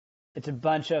 team, it's a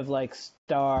bunch of like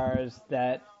stars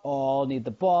that all need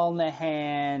the ball in their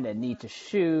hand and need to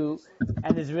shoot,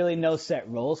 and there's really no set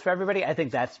roles for everybody. I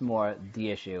think that's more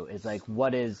the issue. Is like,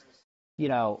 what is,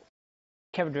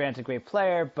 Kevin Durant's a great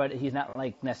player, but he's not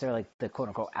like necessarily like the quote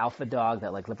unquote alpha dog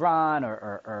that like LeBron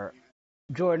or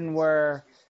Jordan were.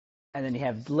 And then you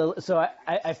have so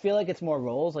I feel like it's more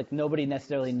roles. Like, nobody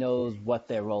necessarily knows what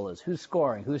their role is. Who's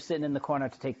scoring? Who's sitting in the corner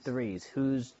to take threes?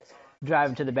 Who's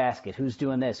driving to the basket? Who's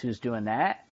doing this? Who's doing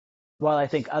that? While I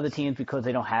think other teams, because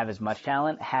they don't have as much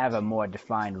talent, have a more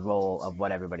defined role of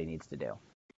what everybody needs to do.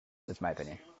 That's my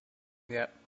opinion.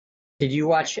 Yep. Did you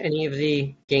watch any of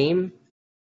the game?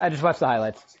 I just watched the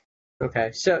highlights.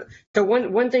 Okay, so the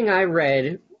one thing I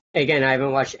read, again, I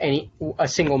haven't watched a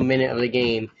single minute of the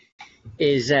game,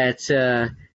 is that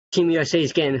Team USA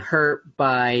is getting hurt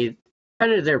by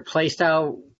kind of their play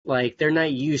style. Like, they're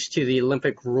not used to the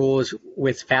Olympic rules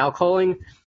with foul calling.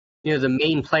 The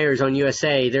main players on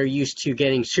USA, they're used to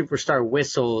getting superstar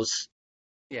whistles.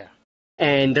 Yeah.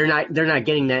 And they're not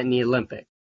getting that in the Olympics.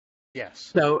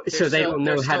 Yes. So they don't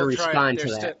know how to respond to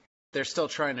that. They're still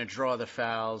trying to draw the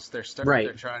fouls. They're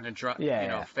trying to draw,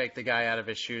 fake the guy out of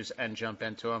his shoes and jump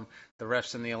into him. The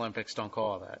refs in the Olympics don't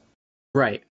call that.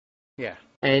 Right. Yeah.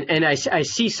 And I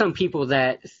see some people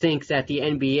that think that the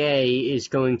NBA is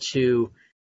going to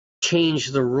change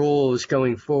the rules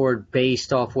going forward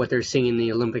based off what they're seeing in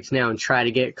the Olympics now and try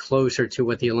to get closer to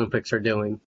what the Olympics are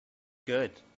doing.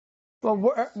 Good.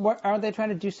 Well, aren't they trying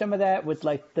to do some of that with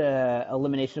like the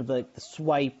elimination of like the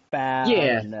swipe foul?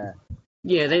 Yeah.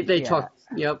 Yeah, they talked.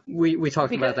 Yep, we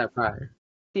talked about that prior.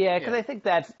 Yeah, because I think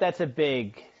that's a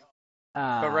big.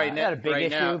 But right now, not a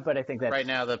big issue, but I think that's right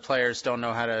now the players don't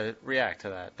know how to react to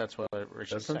that. That's what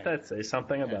Rich is saying. Doesn't that say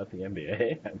something about the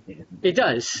NBA? I mean, it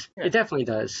does. Yeah. It definitely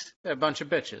does. They're a bunch of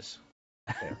bitches.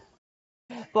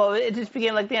 Well, it just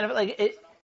became like the NFL.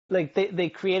 Like they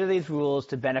created these rules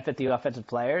to benefit the offensive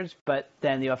players, but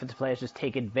then the offensive players just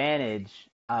take advantage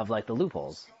of like the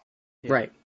loopholes. Yeah.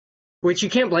 Right. Which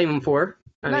you can't blame them for.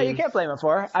 I mean, you can't blame them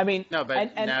for. I mean, no,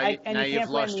 but now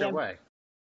you've lost your way.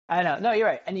 I know. No, you're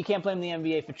right. And you can't blame the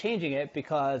NBA for changing it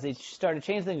because they started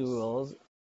changing the rules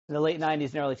in the late 90s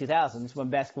and early 2000s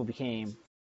when basketball became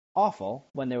awful,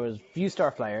 when there was few star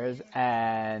players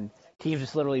and teams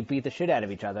just literally beat the shit out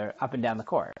of each other up and down the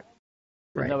court.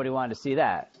 Right. Nobody wanted to see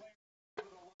that.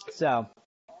 So,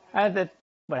 that's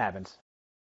what happens.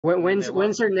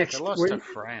 When's their next? They lost to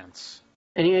France.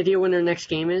 Any idea when their next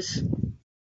game is?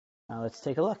 Let's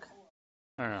take a look.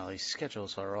 I don't know. These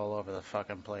schedules are all over the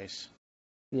fucking place.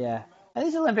 Yeah. And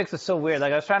these Olympics are so weird.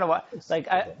 Like, I was trying to watch. Like,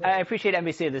 I appreciate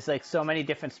NBC. There's like so many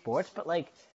different sports, but like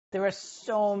there are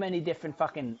so many different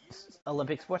fucking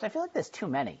Olympic sports. I feel like there's too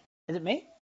many. Is it me?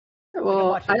 Well,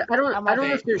 watching- I don't I'm know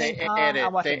watching if there's. They ping pong, added,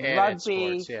 I'm watching they added rugby,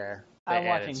 sports, yeah. They I'm added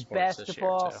watching sports this year,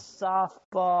 basketball, too.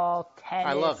 softball, tennis.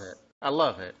 I love it. I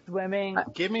love it. Swimming.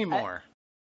 Give me more.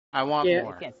 I want Yeah. I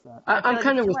more. can't stop. I- I feel I'm like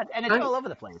kind it's of too with- much, and it's I'm- all over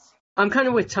the place. I'm kind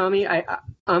of with Tommy.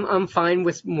 I'm fine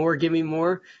with more. Give me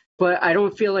more. But I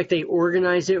don't feel like they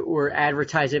organize it or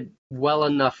advertise it well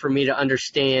enough for me to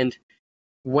understand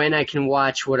when I can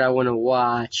watch what I want to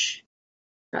watch.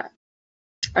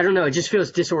 I don't know. It just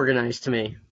feels disorganized to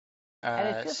me. And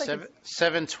it feels like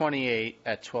 7:28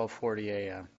 at 12:40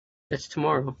 a.m. That's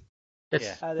tomorrow. That's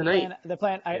Yeah. They're tonight.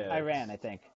 playing Yeah. Iran, I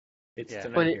think. It's Yeah.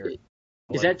 tonight But here.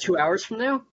 is that 2 hours from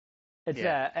now? It's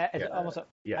Yeah. it's Yeah. almost.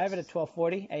 Yes. I have it at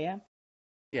 12:40 a.m.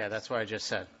 Yeah, that's what I just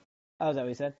said. Oh, is that what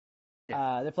you said?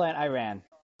 Yeah. They're playing Iran,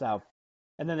 so,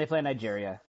 and then they play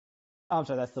Nigeria. Oh, I'm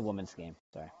sorry, that's the women's game.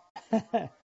 Sorry.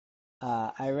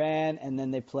 Iran, and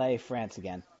then they play France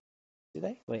again. Do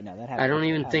they? Wait, no, that happened. I don't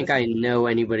even think I know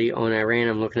anybody on Iran.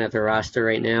 I'm looking at the roster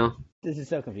right now. This is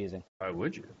so confusing. Why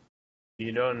would you?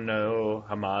 You don't know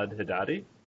Hamad Haddadi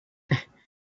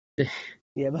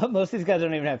Yeah, but most of these guys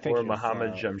don't even have pictures. or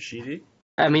Mohammed so. Jamshidi?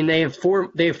 I mean, they have four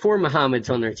Mohammeds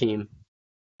on their team.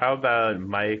 How about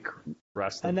Mike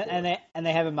Rastanpour? And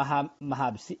they have a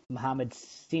Mohammed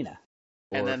Sina.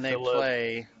 And Or then they Philip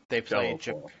play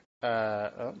Delafort?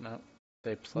 oh no.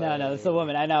 They play No, it's the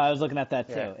woman. I know. I was looking at that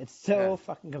too. Yeah. It's so Yeah.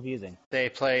 fucking confusing. They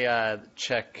play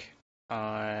Czech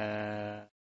on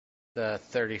the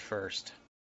 31st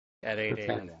at 8 Okay.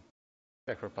 a.m.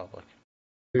 Czech Republic.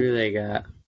 Who do they got?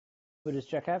 Who does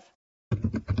Czech have?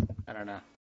 I don't know.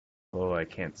 Oh, I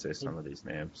can't say some of these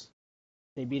names.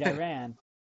 They beat Iran.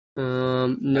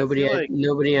 Nobody, I feel like-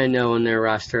 nobody I know on their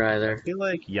roster either. I feel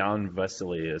like Jan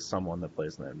Vesely is someone that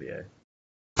plays in the NBA.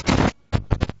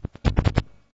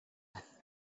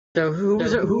 So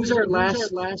who's our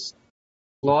last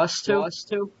loss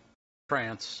to?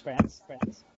 France. France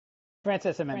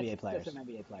has some NBA players.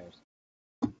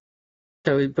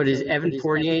 So, but is Evan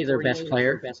Fournier their best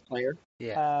player?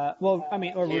 Yeah. Well, I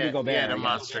mean, or Rudy Yeah, Gobert. yeah, the I guess.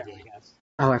 monster game.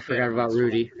 Oh, I forgot about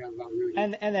Rudy.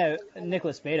 And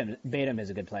Nicholas Batum is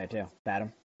a good player too.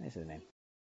 Batum, that's his name.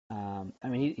 I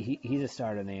mean, he's a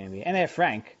starter in the NBA. And they have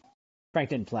Frank. Frank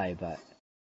didn't play, but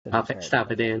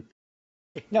Stop it, Dan.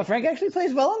 no, Frank actually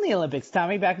plays well in the Olympics.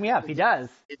 Tommy, back me up. He does.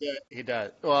 He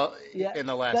does. Well, Yeah, in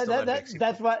the last Olympics.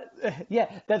 that's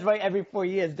why every 4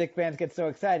 years Dick fans get so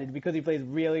excited because he plays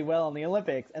really well in the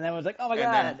Olympics, and then was like, oh my And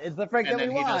god, then- it's the Frank that and we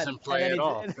then he want. doesn't play And then at he-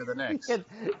 all for the Knicks.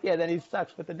 Yeah, then he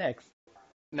sucks with the Knicks.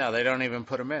 No, they don't even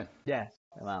put him in. Yeah,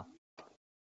 well,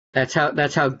 That's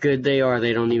how good they are.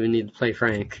 They don't even need to play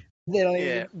Frank. they don't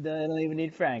Yeah. even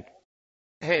need Frank.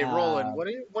 Hey, Roland, Um, what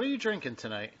are you drinking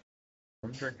tonight?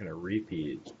 I'm drinking a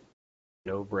repeat.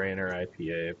 No brainer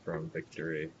IPA from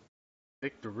Victory.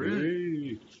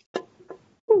 Victory.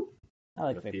 I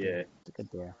like The Victor. PA. It's a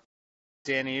good beer.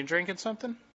 Danny, you drinking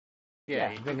something?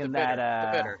 Yeah, you- drinking the bitter.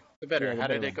 that, the bitter. The bitter. yeah, the How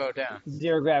did bitter it go down?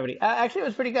 Zero gravity. Actually, it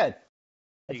was pretty good.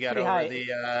 It's You got pretty over high.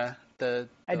 the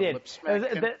I did. lip It was-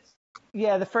 smacking?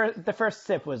 Yeah, the first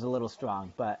sip was a little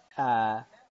strong, but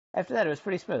after that it was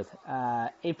pretty smooth.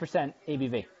 8%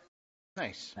 ABV.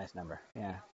 Nice. Nice number.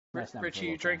 Yeah. Nice number for Richie, a you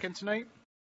little drinking tonight?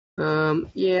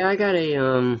 Yeah, I got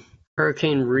a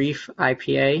Hurricane Reef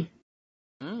IPA.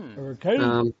 Mm.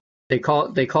 Hurricane. They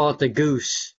call it the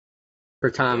Goose for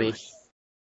Tommy.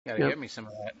 Gotta Yep. get me some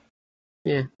of that.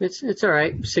 Yeah, it's all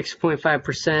right.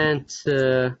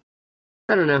 6.5%.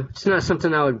 I don't know. It's not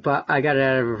something I would buy. I got it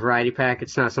out of a variety pack.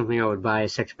 It's not something I would buy a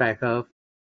 6-pack of.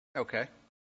 Okay.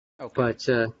 But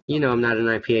I'm not an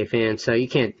IPA fan, so you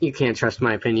can't trust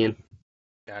my opinion.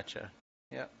 Gotcha.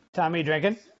 Tommy, you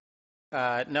drinking?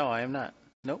 No, I am not.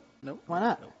 Nope. Why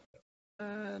not?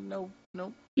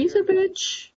 Nope. He's a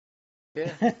bitch.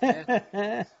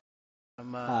 Yeah.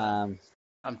 um,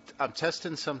 I'm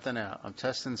testing something out.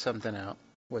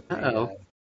 With the Uh-oh.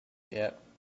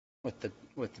 with the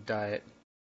diet.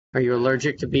 Are you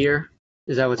allergic to beer?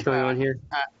 Is that what's going on here?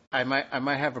 I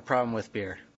might have a problem with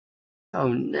beer. Oh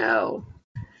no.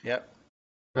 Yep.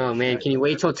 Oh man, can you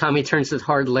wait till Tommy turns to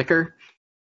hard liquor?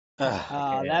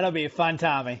 oh, that'll be fun,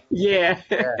 Tommy. Yeah.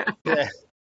 Yeah.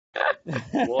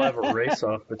 We'll have a race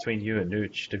off between you and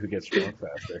Nooch to who gets drunk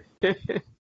faster.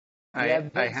 I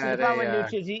had the problem with a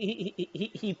Nooch is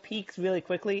he peaks really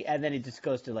quickly and then he just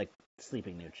goes to like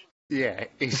sleeping Nooch. yeah.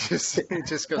 He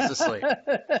just goes to sleep.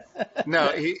 No,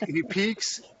 he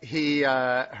peaks. He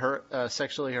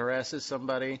sexually harasses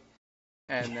somebody,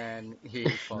 and then he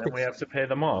falls. Then we have to pay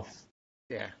them off.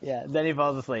 Yeah. Yeah, then he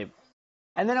falls asleep.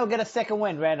 And then he'll get a second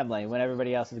wind randomly when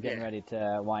everybody else is getting Yeah. ready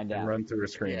to wind And down. run through a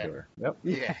screen Yeah. door. Yep.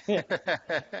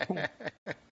 Yeah.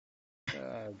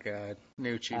 Oh God,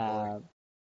 Nucci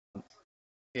boy.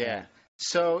 Yeah.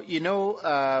 So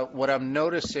what I'm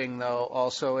noticing though,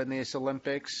 also in these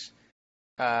Olympics,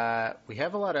 we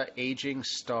have a lot of aging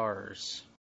stars,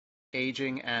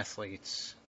 aging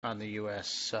athletes on the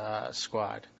U.S.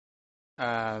 Squad.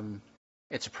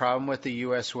 It's a problem with the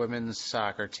U.S. women's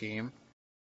soccer team.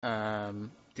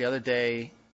 The other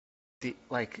day,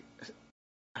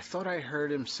 I thought I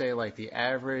heard him say like the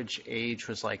average age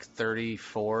was like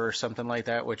 34 or something like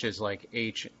that, which is like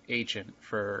ancient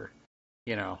for,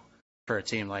 for a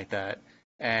team like that.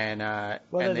 And Well, and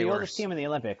they're they the were oldest team in the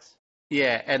Olympics.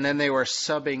 yeah, and then they were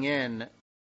subbing in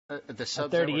the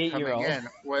subs that were coming 38-year-old.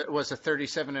 in was a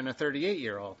 37 and a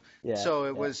 38-year-old. Yeah.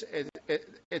 So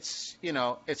it's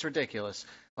it's ridiculous.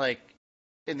 Like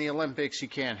in the Olympics, you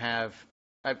can't have.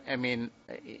 I mean,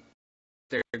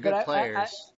 they're good But players,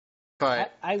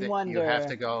 but I you wonder. have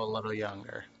to go a little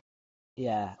younger.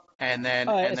 Yeah. And then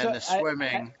All right, and then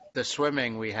so the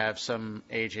swimming, we have some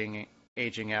aging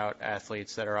out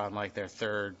athletes that are on like their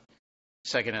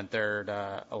second and third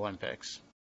Olympics.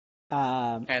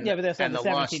 Yeah, but there's like and the the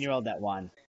lost- 17-year-old that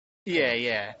won.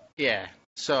 Yeah.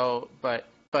 So, but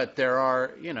there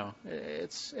are,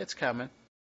 it's coming.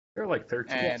 There are like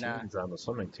 13 And, teams on the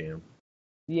swimming team.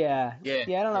 Yeah. Yeah.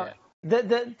 I don't know.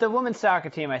 The women's soccer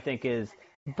team, I think, is.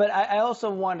 But I also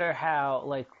wonder how,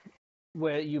 like,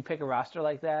 where you pick a roster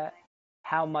like that,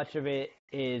 how much of it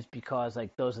is because,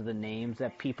 like, those are the names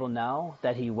that people know,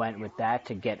 that he went with that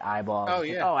to get eyeballs. Oh, Like,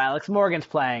 yeah. oh, Alex Morgan's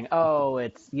playing. Oh,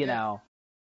 it's,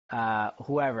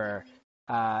 whoever.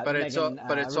 But it's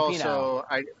Rapinoe. also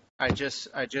I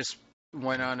just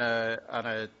went on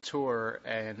a tour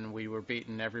and we were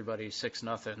beating everybody 6-0,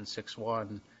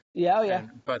 6-1. Yeah, oh, yeah.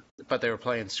 But they were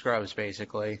playing scrubs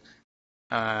basically.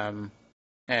 And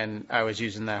I was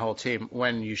using that whole team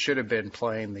when you should have been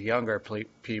playing the younger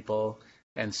people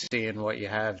and seeing what you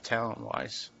have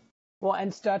talent-wise. Well,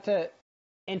 and start to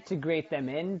integrate them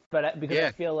in, but because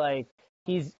I feel like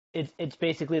it's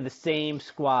basically the same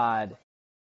squad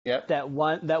Yep. that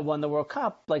won the World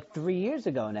Cup like 3 years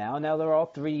ago now. Now they're all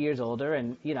 3 years older,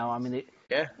 and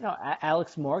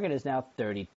Alex Morgan is now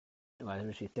 30. Well,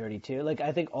 is she 32? Like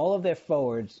I think all of their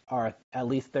forwards are at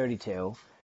least 32.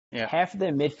 Yeah. Half of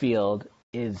their midfield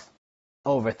is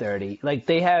over 30. Like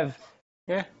they have.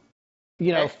 Yeah.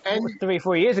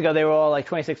 3-4 years ago they were all like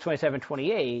 26, 27,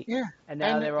 28. Yeah. And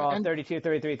now they're all 32,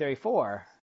 33, 34.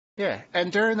 Yeah,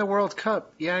 and during the World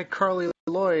Cup, you had Carly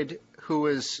Lloyd, who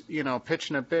was,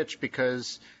 pitching a bitch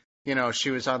because, she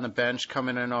was on the bench,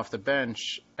 coming in off the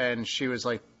bench, and she was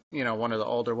like, one of the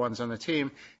older ones on the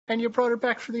team, and you brought her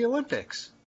back for the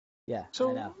Olympics. Yeah,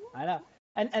 so, I know.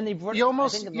 And they brought you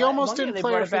almost didn't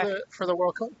play her for the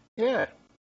World Cup. Yeah.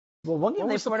 Well, one game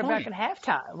they was the brought her back point? in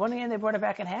halftime. One game they brought her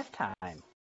back in halftime. And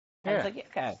Yeah. it's like,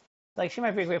 okay. Like, she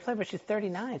might be a great player, but she's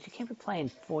 39. She can't be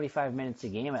playing 45 minutes a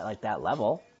game at, like, that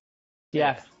level.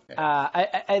 Yeah.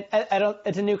 I don't.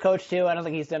 It's a new coach, too. I don't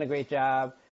think he's done a great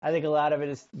job. I think a lot of it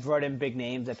is brought in big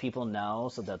names that people know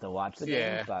so that they'll watch the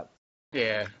game. But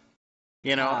Yeah.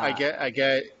 I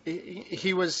get.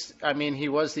 He was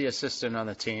the assistant on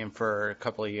the team for a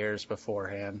couple of years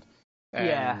beforehand.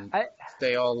 And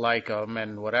they all like him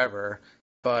and whatever.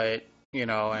 But,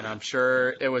 and I'm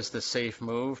sure it was the safe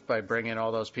move by bringing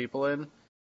all those people in,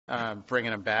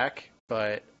 bringing them back.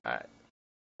 But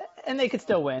and they could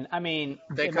still win. I mean,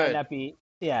 They it might could. not be.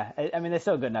 Yeah, I mean, they're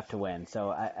still good enough to win, so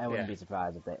I wouldn't be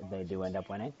surprised if they do end up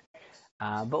winning.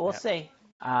 But we'll see.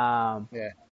 So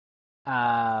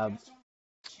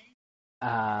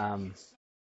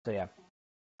yeah.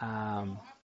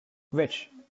 Rich,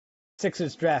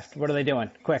 Sixers draft. What are they doing?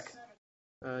 Quick.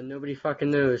 Nobody fucking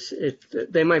knows.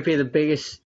 They might be the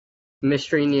biggest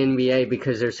mystery in the NBA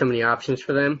because there's so many options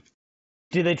for them.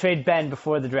 Do they trade Ben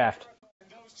before the draft?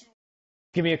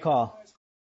 Give me a call.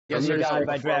 yes, You're sir, gone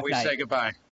by before draft we night. say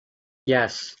goodbye.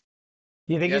 Yes,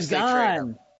 You think Yes, he's they trade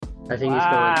gone? I think he's going.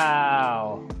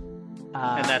 Wow.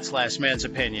 And that's Last Man's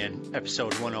Opinion,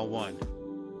 episode 101.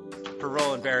 For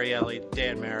Roland Barrielli,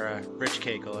 Dan Mara, Rich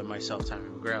Cagle, and myself, Tommy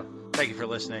McGrail, thank you for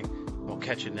listening. We'll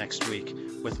catch you next week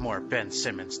with more Ben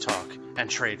Simmons talk and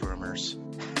trade rumors.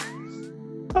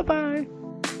 Bye-bye.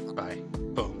 Bye.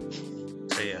 Boom.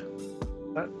 See ya.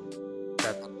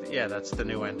 That's the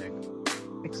new ending.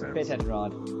 Makes sense. Pay attention,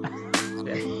 Rod.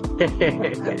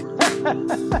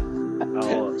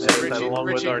 I'll So edit that Richie- along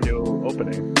with Richie- our new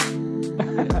opening.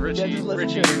 Richie, Yeah, just listen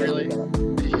Richie, to it. really,